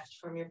again. Lift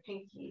from your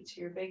pinky to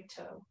your big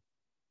toe.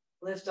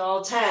 Lift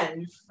all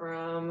 10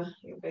 from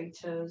your big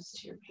toes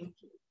to your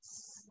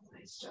pinkies.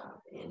 Nice job.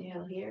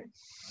 Inhale here.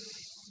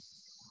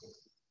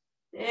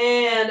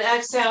 And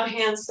exhale,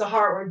 hands to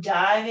heart. We're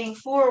diving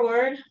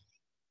forward.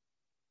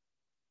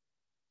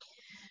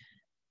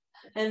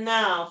 And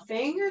now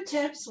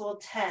fingertips will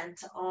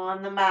tent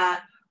on the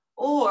mat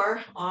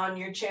or on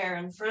your chair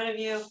in front of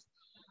you.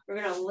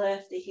 We're going to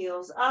lift the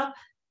heels up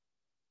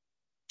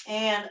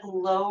and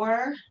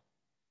lower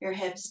your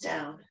hips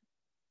down.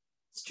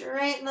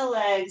 Straighten the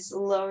legs,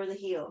 lower the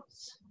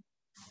heels.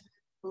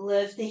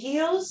 Lift the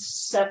heels,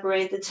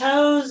 separate the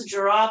toes,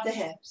 drop the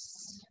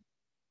hips.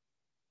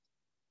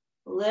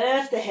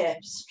 Lift the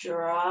hips,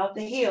 drop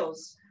the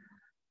heels.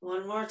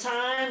 One more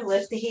time,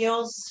 lift the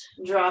heels,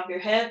 drop your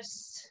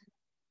hips.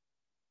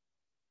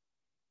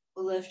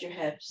 Lift your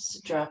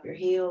hips, drop your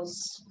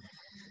heels.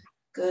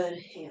 Good,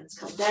 hands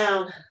come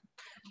down.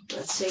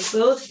 Let's take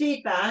both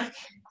feet back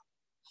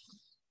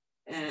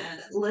and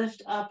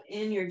lift up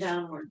in your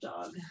downward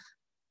dog.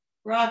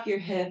 Rock your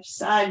hips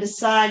side to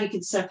side. You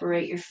can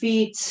separate your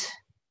feet.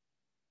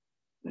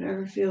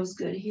 Whatever feels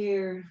good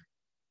here.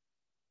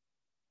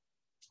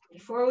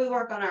 Before we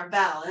work on our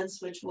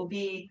balance, which will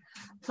be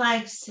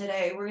planks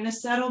today, we're going to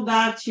settle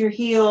back to your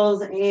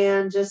heels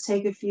and just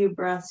take a few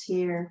breaths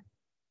here.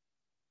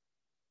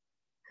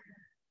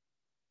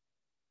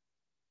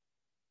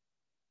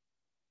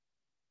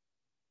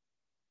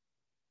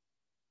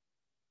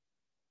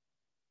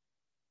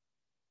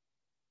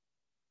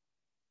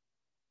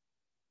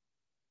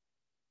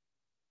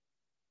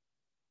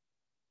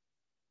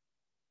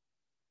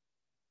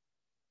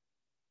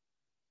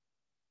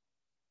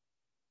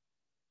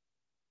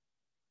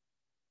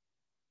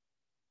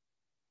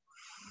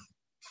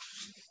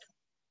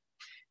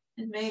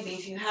 And maybe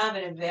if you have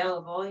it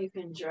available, you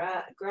can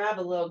grab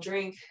a little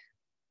drink.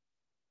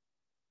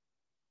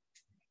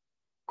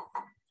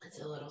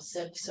 It's a little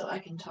sip so I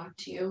can talk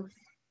to you.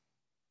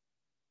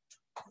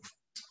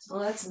 So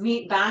let's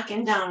meet back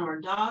in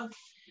downward dog.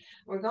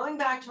 We're going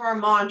back to our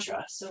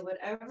mantra. So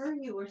whatever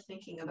you were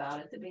thinking about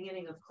at the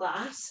beginning of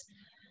class,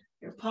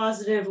 your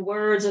positive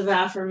words of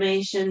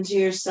affirmation to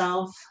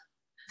yourself,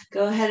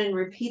 go ahead and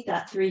repeat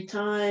that 3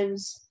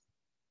 times.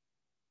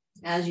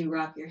 As you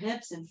rock your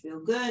hips and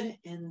feel good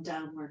in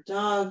downward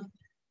dog.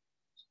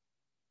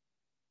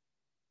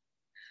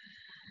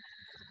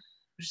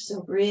 We're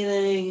still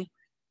breathing.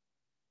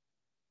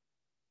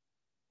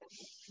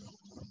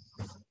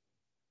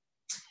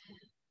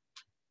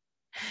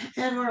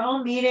 And we're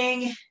all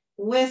meeting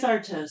with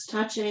our toes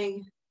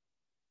touching.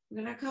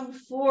 We're going to come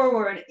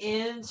forward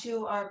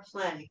into our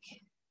plank.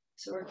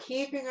 So we're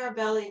keeping our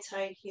belly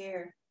tight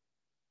here.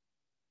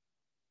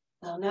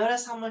 Now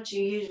notice how much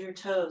you use your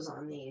toes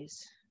on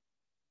these.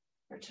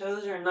 Our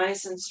toes are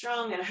nice and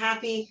strong and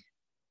happy,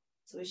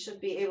 so we should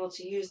be able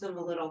to use them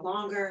a little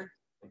longer.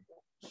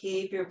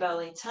 Keep your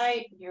belly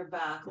tight, your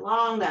back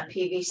long. That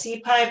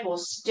PVC pipe will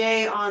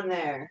stay on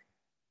there.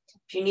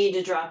 If you need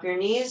to drop your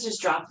knees,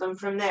 just drop them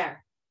from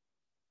there.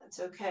 That's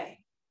okay.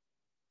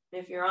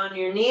 If you're on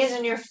your knees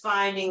and you're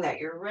finding that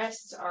your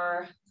wrists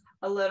are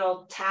a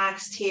little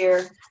taxed here,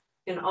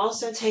 you can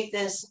also take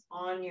this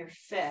on your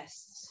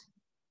fists.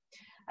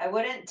 I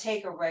wouldn't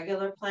take a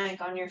regular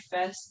plank on your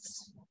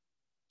fists,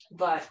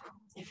 but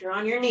if you're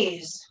on your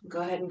knees, go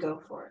ahead and go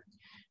for it.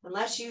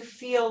 Unless you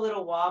feel a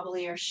little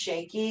wobbly or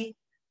shaky,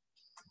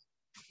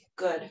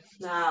 good.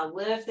 Now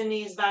lift the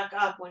knees back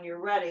up when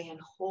you're ready and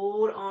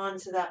hold on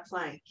to that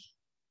plank.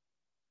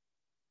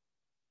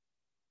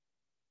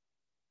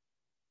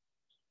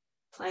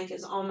 Plank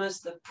is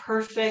almost the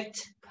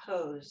perfect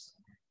pose.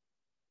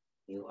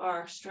 You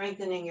are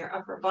strengthening your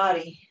upper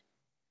body.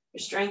 You're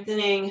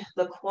strengthening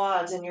the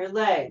quads and your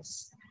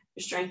legs.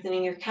 You're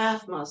strengthening your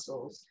calf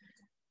muscles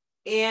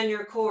and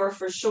your core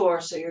for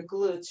sure. So your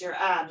glutes, your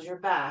abs, your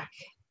back.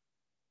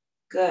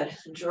 Good.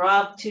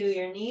 Drop to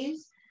your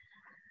knees.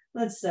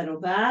 Let's settle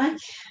back.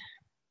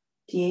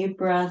 Deep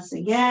breaths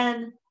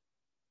again.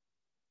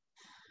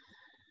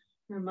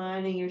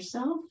 Reminding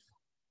yourself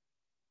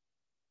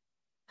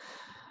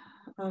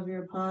of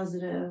your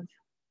positive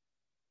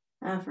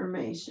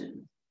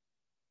affirmation.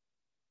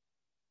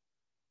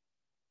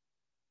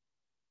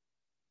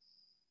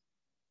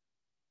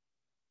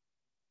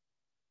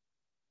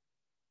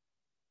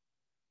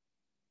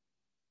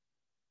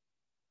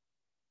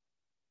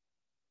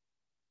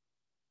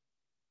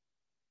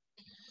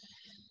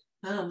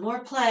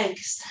 More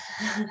planks.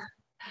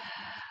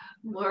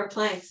 More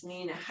planks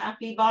mean a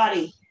happy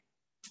body.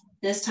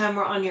 This time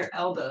we're on your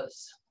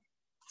elbows.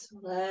 So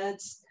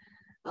let's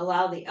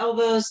allow the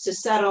elbows to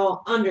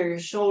settle under your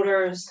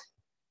shoulders.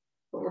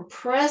 But we're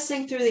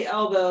pressing through the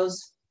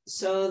elbows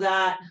so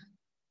that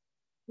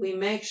we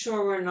make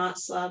sure we're not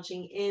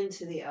slouching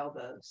into the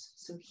elbows.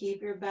 So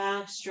keep your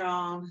back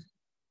strong.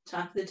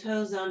 Tuck the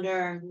toes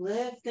under.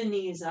 Lift the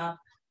knees up.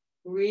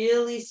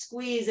 Really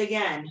squeeze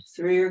again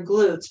through your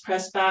glutes.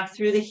 Press back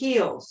through the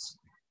heels.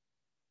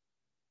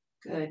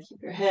 Good.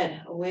 Keep your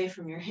head away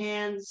from your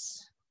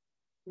hands.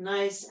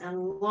 Nice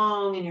and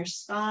long in your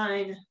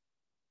spine.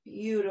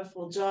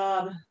 Beautiful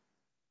job.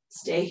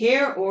 Stay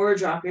here or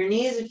drop your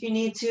knees if you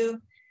need to.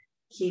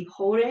 Keep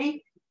holding.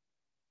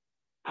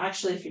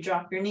 Actually, if you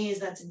drop your knees,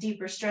 that's a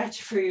deeper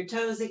stretch for your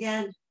toes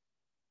again.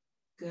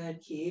 Good.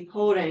 Keep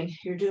holding.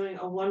 You're doing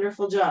a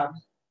wonderful job.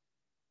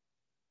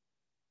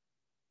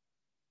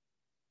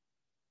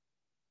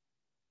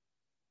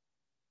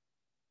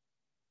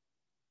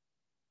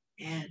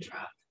 And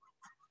drop.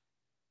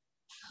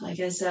 Like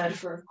I said,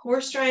 for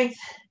core strength,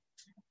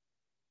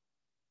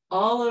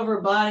 all over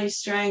body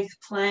strength,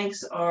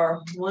 planks are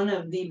one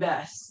of the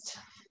best.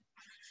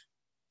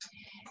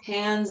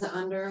 Hands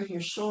under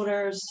your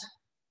shoulders.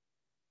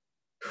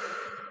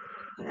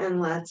 And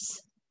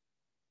let's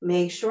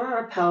make sure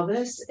our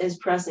pelvis is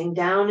pressing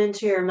down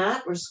into your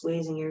mat. We're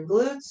squeezing your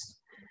glutes.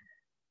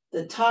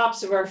 The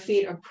tops of our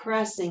feet are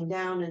pressing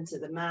down into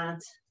the mat.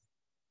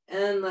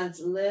 And let's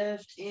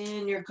lift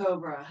in your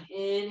cobra.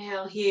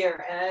 Inhale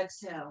here,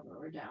 exhale,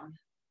 lower down.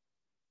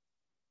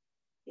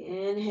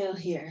 Inhale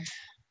here.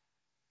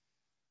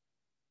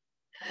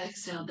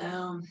 Exhale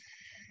down.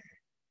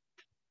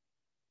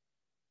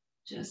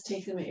 Just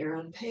take them at your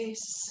own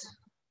pace.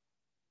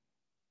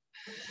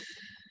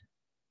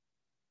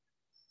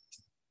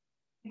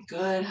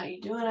 Good. How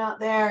you doing out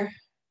there?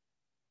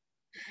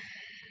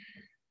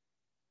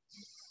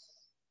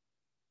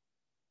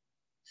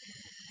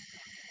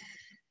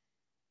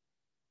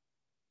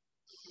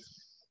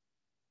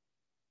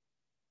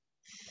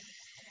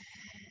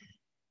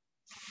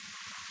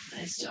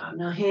 Nice job.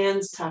 Now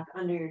hands tuck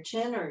under your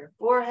chin or your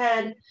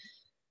forehead,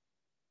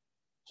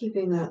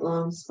 keeping that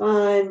long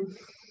spine.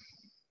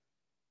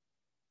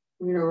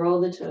 We're gonna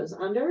roll the toes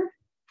under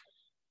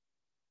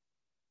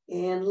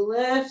and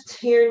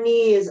lift your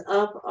knees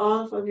up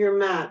off of your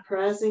mat,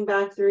 pressing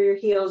back through your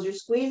heels. You're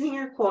squeezing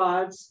your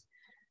quads.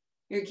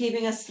 You're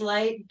keeping a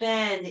slight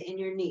bend in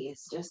your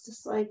knees, just a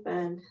slight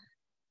bend,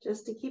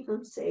 just to keep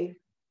them safe.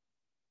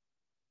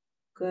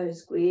 Good.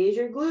 Squeeze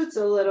your glutes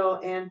a little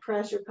and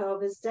press your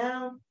pelvis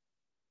down.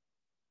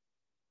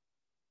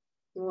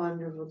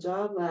 Wonderful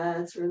job.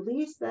 Let's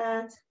release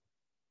that.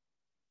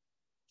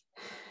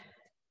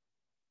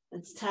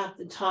 Let's tap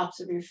the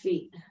tops of your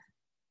feet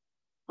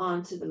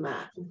onto the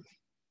mat.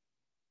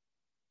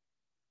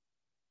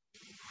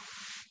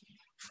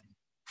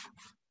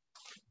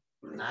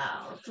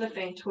 Now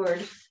flipping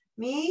toward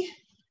me.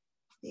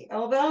 The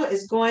elbow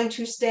is going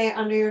to stay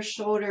under your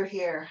shoulder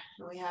here.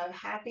 We have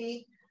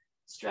happy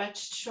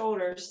stretched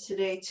shoulders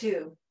today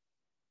too.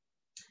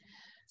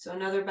 So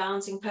another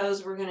balancing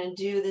pose we're going to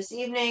do this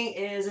evening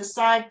is a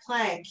side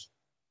plank.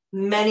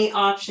 Many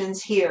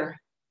options here.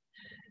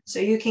 So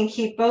you can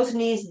keep both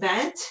knees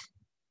bent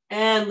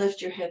and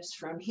lift your hips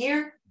from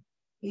here.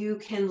 You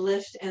can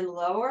lift and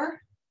lower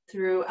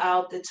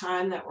throughout the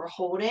time that we're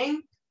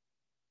holding,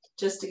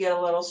 just to get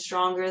a little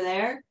stronger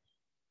there.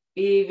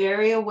 Be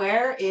very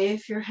aware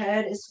if your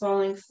head is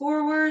falling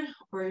forward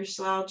or you're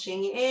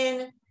slouching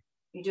in.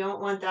 You don't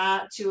want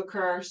that to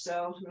occur,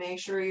 so make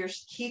sure you're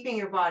keeping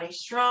your body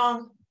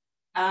strong.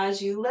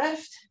 As you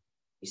lift,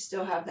 you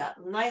still have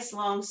that nice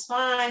long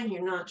spine.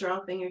 You're not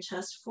dropping your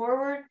chest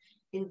forward.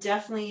 You can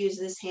definitely use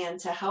this hand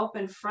to help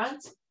in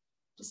front,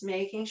 just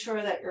making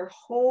sure that your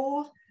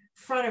whole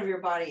front of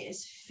your body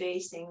is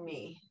facing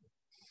me.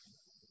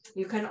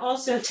 You can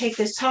also take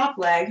this top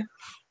leg,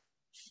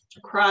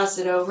 cross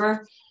it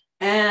over,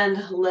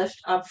 and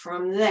lift up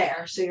from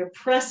there. So you're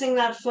pressing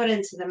that foot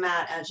into the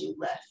mat as you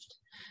lift.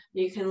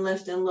 You can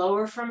lift and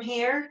lower from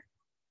here.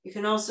 You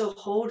can also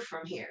hold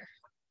from here.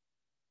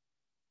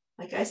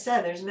 Like I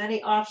said, there's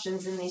many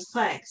options in these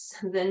planks.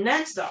 The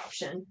next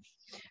option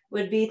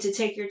would be to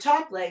take your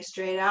top leg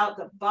straight out,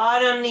 the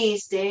bottom knee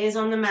stays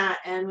on the mat,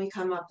 and we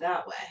come up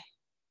that way.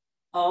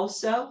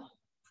 Also,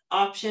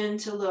 option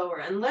to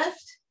lower and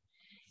lift.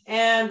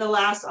 And the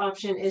last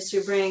option is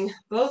to bring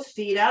both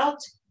feet out.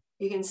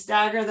 You can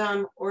stagger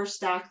them or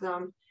stack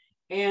them,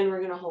 and we're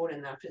going to hold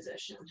in that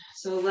position.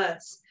 So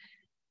let's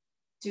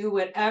do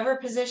whatever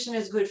position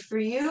is good for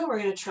you. We're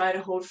going to try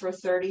to hold for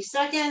 30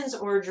 seconds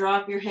or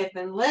drop your hip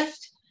and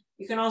lift.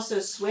 You can also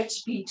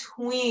switch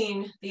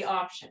between the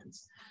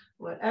options,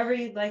 whatever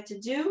you'd like to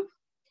do.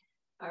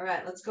 All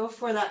right, let's go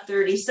for that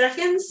 30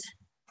 seconds.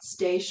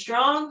 Stay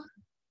strong.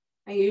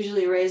 I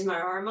usually raise my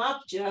arm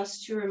up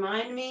just to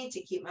remind me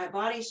to keep my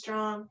body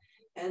strong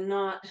and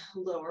not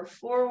lower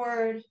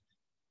forward.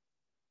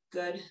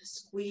 Good.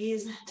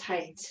 Squeeze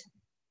tight.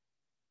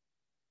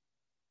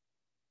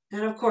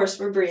 And of course,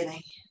 we're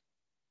breathing.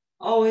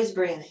 Always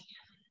breathing.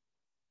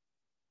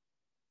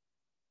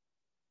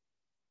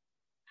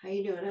 How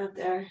you doing out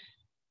there?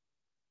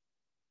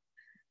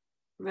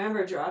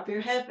 Remember, drop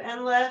your hip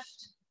and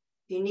lift.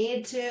 If you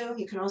need to,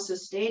 you can also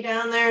stay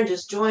down there and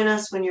just join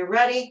us when you're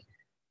ready.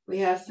 We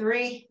have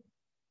 3,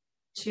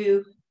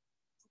 2,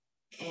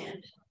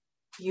 and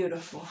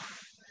beautiful.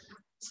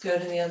 Let's go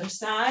to the other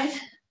side.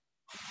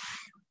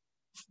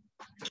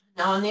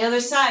 Now on the other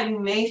side, you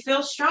may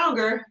feel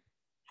stronger.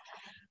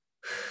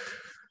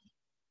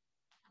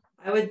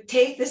 I would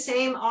take the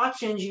same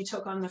options you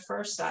took on the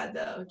first side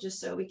though,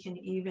 just so we can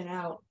even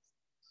out.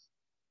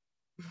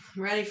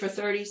 Ready for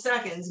 30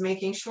 seconds,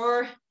 making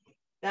sure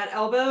that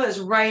elbow is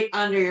right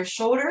under your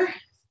shoulder.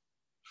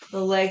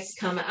 The legs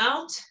come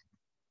out.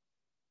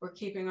 We're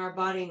keeping our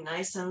body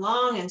nice and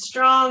long and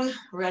strong.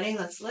 Ready?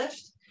 Let's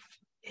lift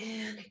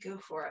and go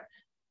for it.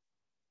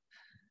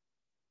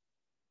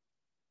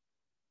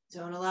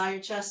 Don't allow your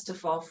chest to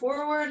fall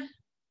forward.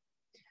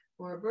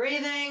 We're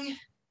breathing.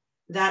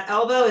 That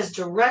elbow is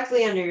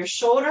directly under your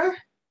shoulder.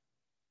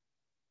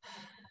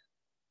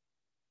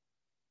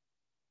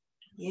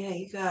 Yeah,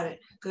 you got it.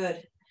 Good.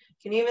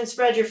 You can even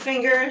spread your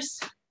fingers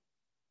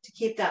to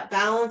keep that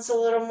balance a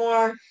little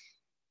more.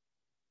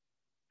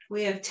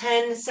 We have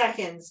 10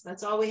 seconds.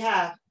 That's all we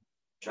have.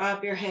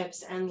 Drop your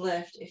hips and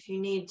lift if you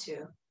need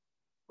to.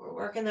 We're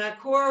working that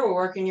core. We're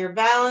working your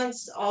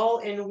balance all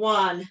in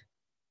one.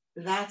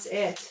 That's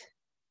it.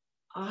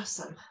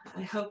 Awesome.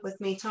 I hope with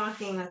me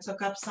talking, that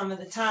took up some of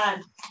the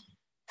time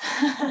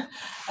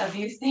of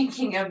you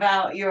thinking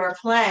about your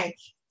plank.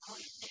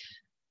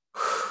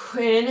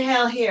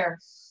 Inhale here.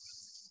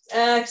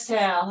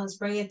 Exhale. Let's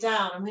bring it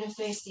down. I'm going to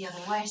face the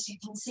other way so you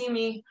can see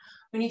me.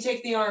 When you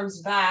take the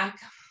arms back,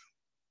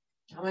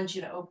 I want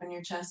you to open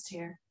your chest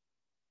here.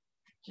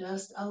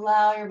 Just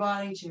allow your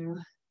body to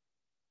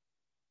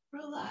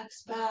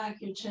Relax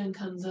back, your chin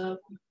comes up.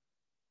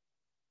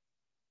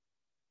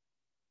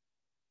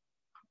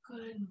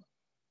 Good.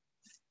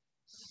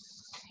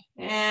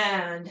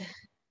 And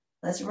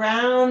let's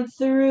round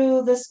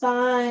through the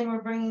spine.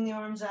 We're bringing the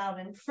arms out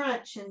in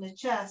front, chin to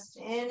chest.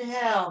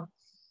 Inhale,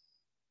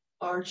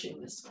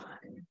 arching the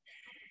spine.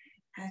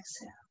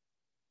 Exhale.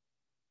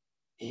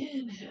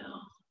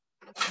 Inhale,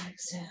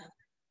 exhale.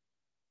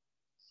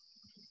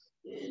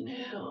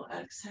 Inhale,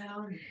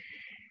 exhale.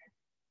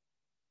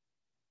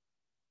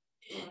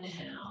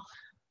 Inhale.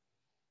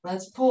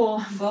 Let's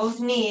pull both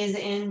knees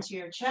into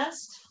your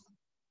chest.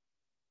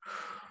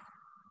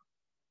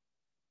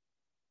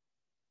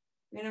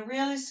 You're going to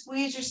really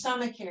squeeze your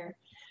stomach here.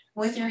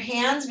 With your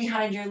hands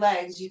behind your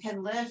legs, you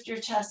can lift your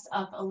chest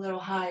up a little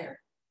higher.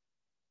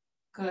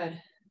 Good.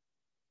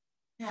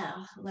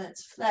 Now,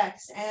 let's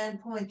flex and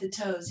point the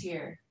toes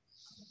here.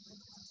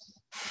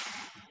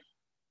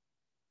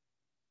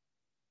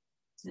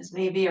 This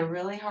may be a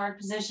really hard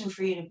position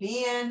for you to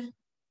be in.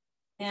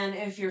 And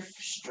if you're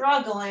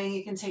struggling,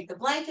 you can take the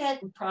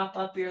blanket and prop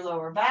up your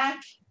lower back.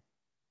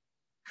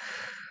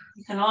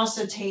 You can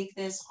also take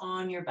this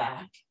on your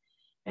back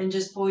and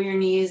just pull your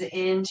knees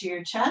into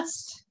your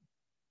chest.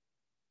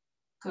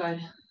 Good.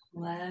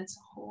 Let's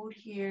hold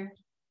here.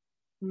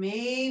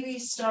 Maybe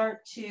start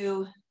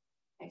to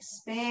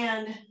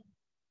expand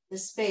the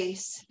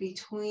space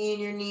between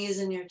your knees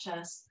and your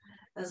chest.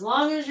 As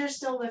long as you're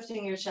still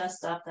lifting your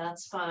chest up,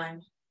 that's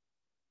fine.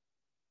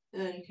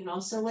 Good. You can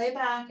also lay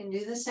back and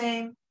do the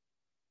same.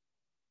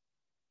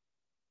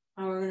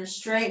 Now we're going to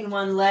straighten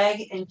one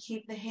leg and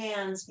keep the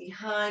hands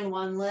behind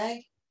one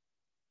leg.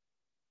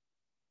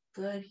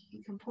 Good.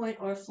 You can point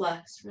or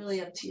flex,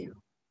 really up to you.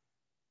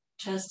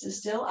 Chest is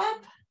still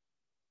up,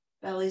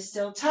 belly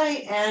still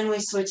tight, and we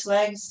switch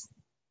legs.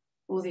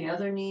 Pull the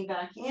other knee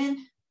back in,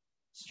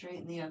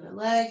 straighten the other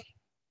leg.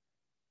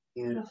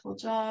 Beautiful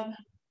job.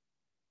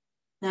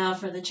 Now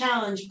for the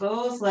challenge,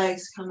 both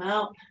legs come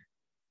out.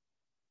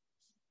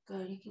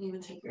 Good. You can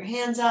even take your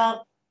hands out.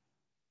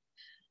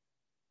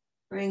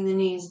 Bring the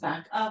knees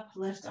back up,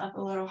 lift up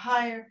a little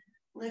higher,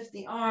 lift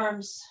the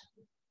arms.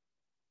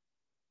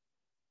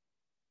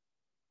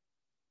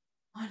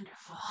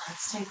 Wonderful.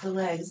 Let's take the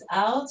legs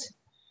out.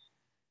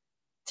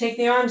 Take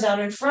the arms out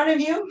in front of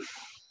you,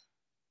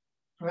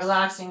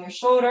 relaxing your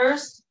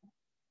shoulders.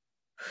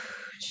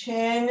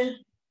 Chin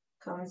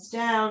comes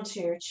down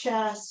to your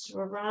chest.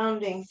 We're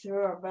rounding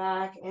through our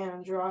back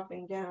and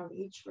dropping down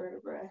each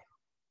vertebrae.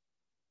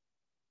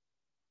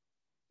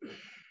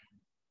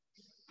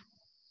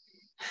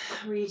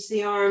 Reach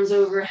the arms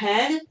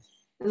overhead,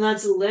 and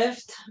let's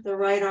lift the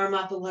right arm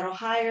up a little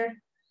higher,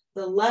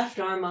 the left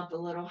arm up a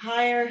little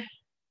higher,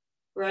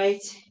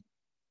 right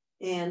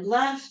and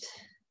left,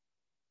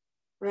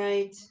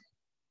 right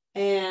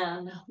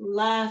and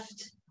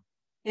left.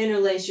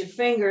 Interlace your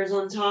fingers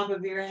on top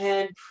of your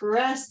head,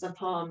 press the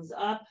palms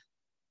up.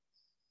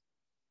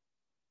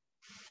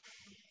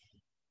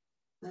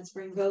 Let's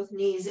bring both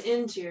knees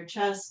into your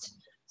chest.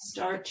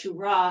 Start to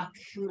rock,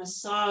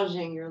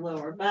 massaging your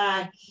lower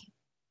back.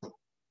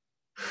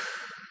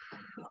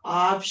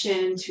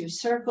 Option to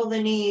circle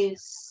the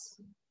knees.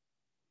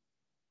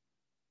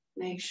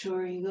 Make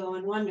sure you go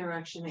in one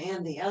direction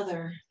and the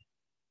other.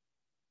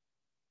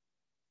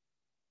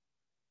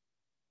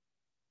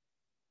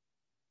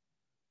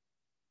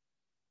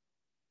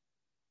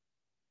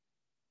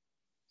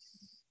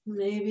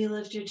 Maybe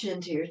lift your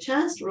chin to your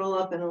chest, roll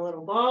up in a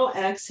little ball,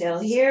 exhale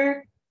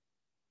here.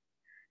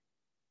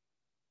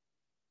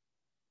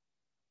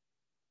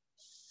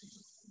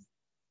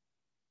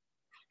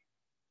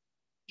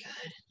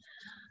 Good.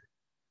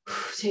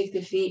 Take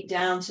the feet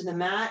down to the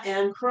mat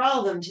and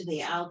crawl them to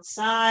the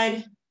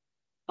outside.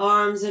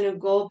 Arms in a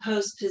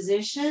goalpost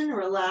position,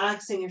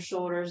 relaxing your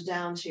shoulders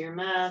down to your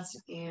mat,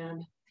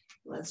 and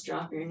let's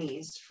drop your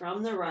knees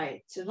from the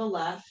right to the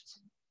left,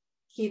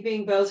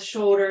 keeping both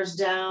shoulders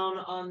down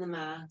on the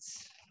mat.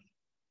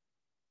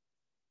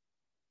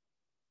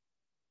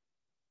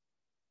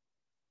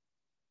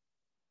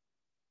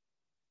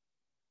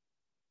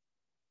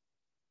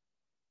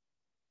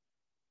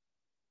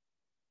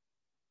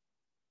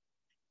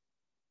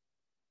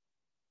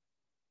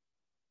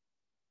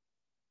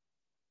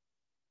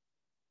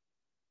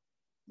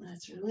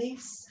 Let's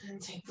release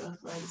and take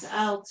both legs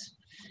out.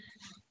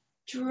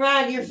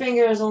 Drag your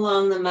fingers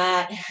along the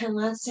mat and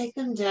let's take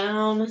them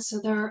down so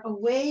they're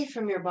away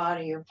from your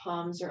body. Your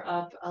palms are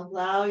up.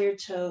 Allow your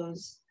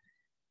toes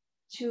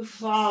to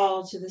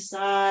fall to the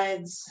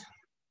sides.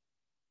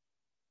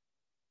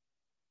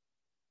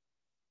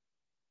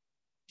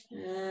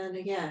 And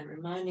again,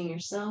 reminding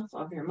yourself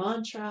of your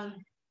mantra.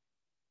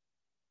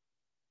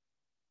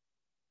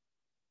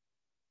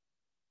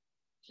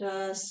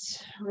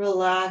 Just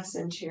relax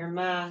into your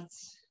mat.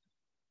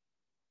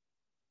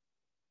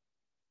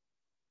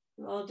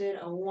 You all did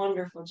a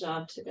wonderful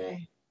job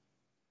today.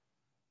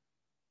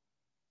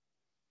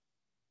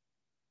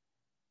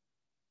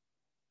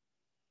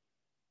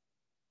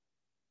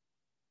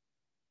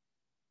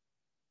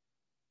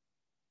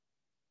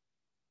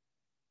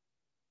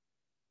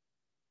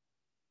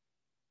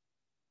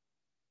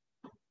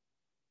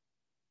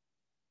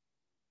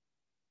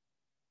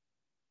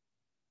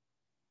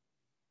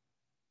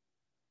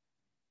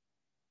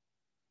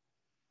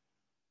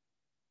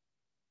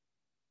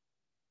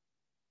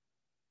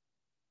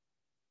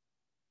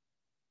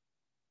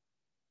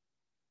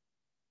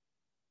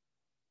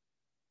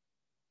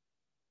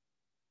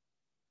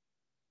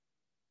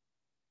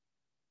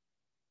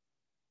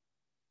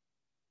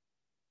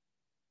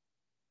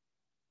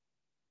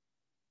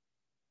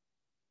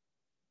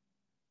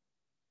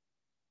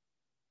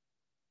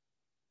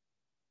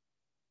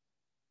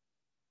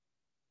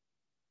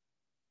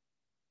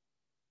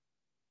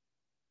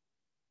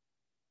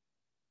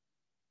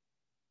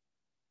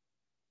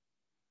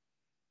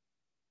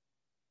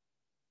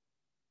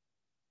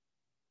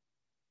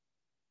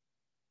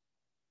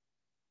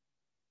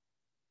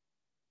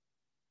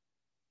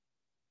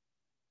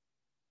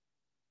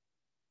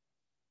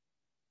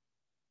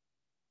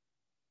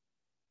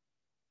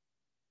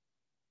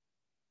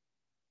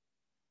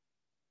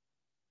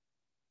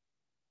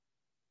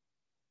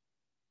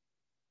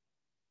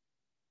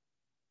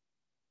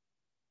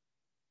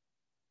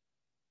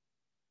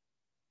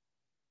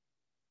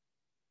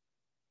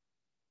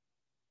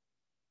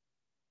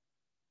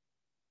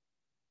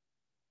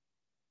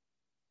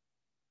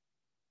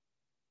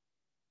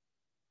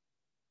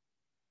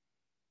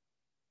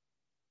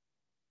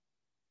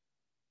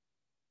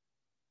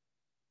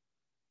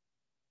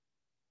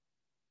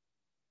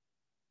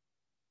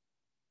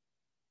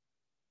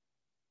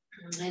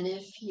 And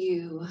if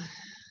you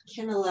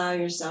can allow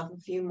yourself a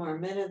few more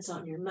minutes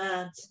on your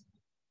mat,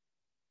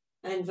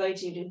 I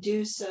invite you to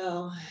do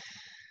so.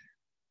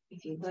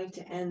 If you'd like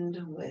to end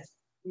with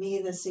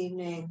me this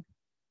evening,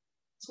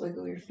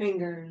 wiggle your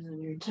fingers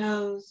and your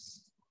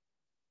toes.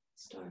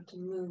 Start to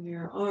move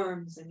your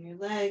arms and your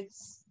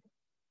legs.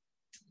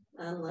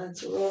 And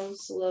let's roll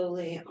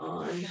slowly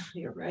on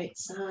your right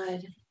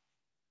side.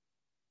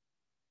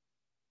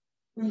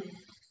 And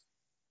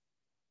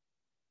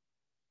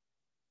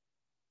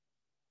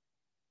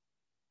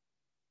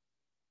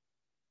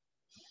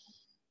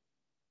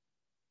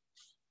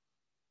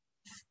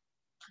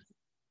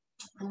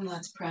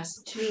let's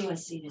press to a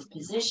seated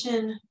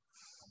position.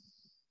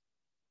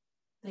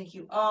 Thank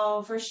you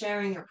all for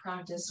sharing your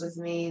practice with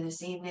me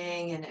this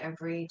evening and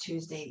every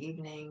Tuesday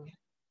evening.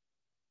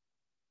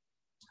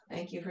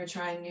 Thank you for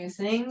trying new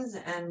things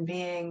and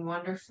being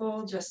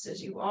wonderful just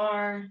as you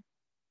are.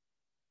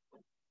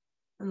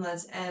 And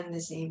let's end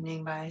this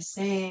evening by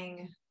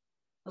saying,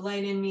 the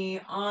light in me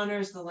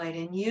honors the light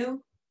in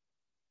you.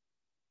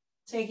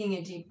 Taking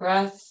a deep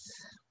breath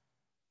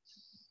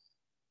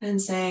and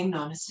saying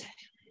namaste.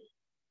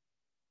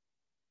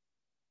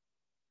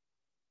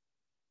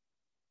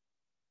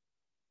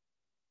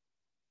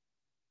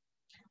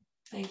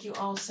 Thank you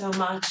all so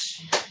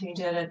much. You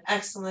did an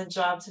excellent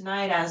job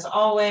tonight, as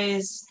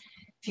always.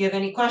 If you have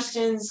any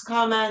questions,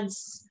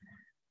 comments,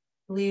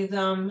 leave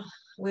them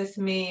with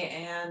me,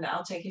 and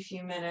I'll take a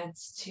few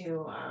minutes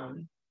to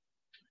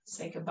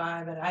say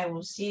goodbye, but I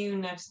will see you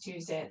next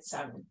Tuesday at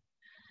 7.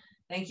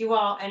 Thank you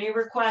all. Any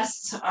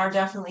requests are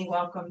definitely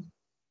welcome.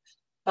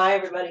 Bye,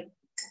 everybody.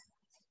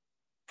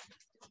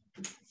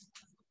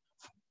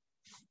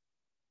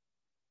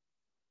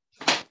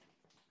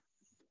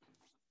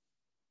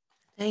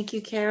 Thank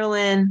you,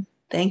 Carolyn.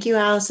 Thank you,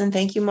 Allison.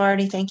 Thank you,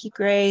 Marty. Thank you,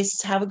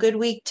 Grace. Have a good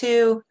week,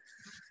 too.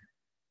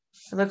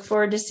 I look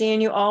forward to seeing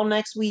you all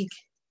next week.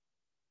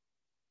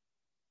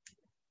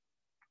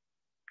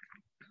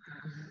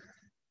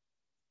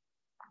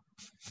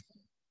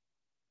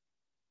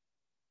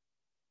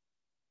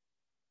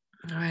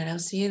 All right, I'll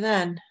see you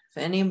then.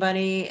 If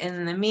anybody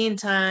in the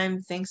meantime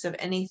thinks of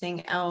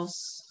anything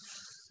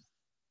else,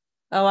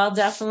 I'll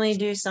definitely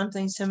do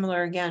something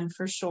similar again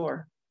for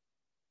sure.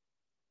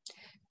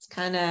 It's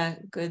kind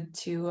of good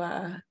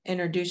to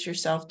introduce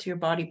yourself to your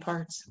body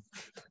parts.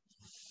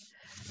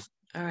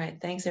 All right,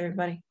 thanks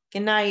everybody.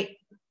 Good night.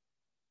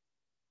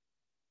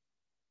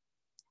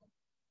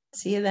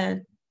 See you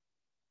then.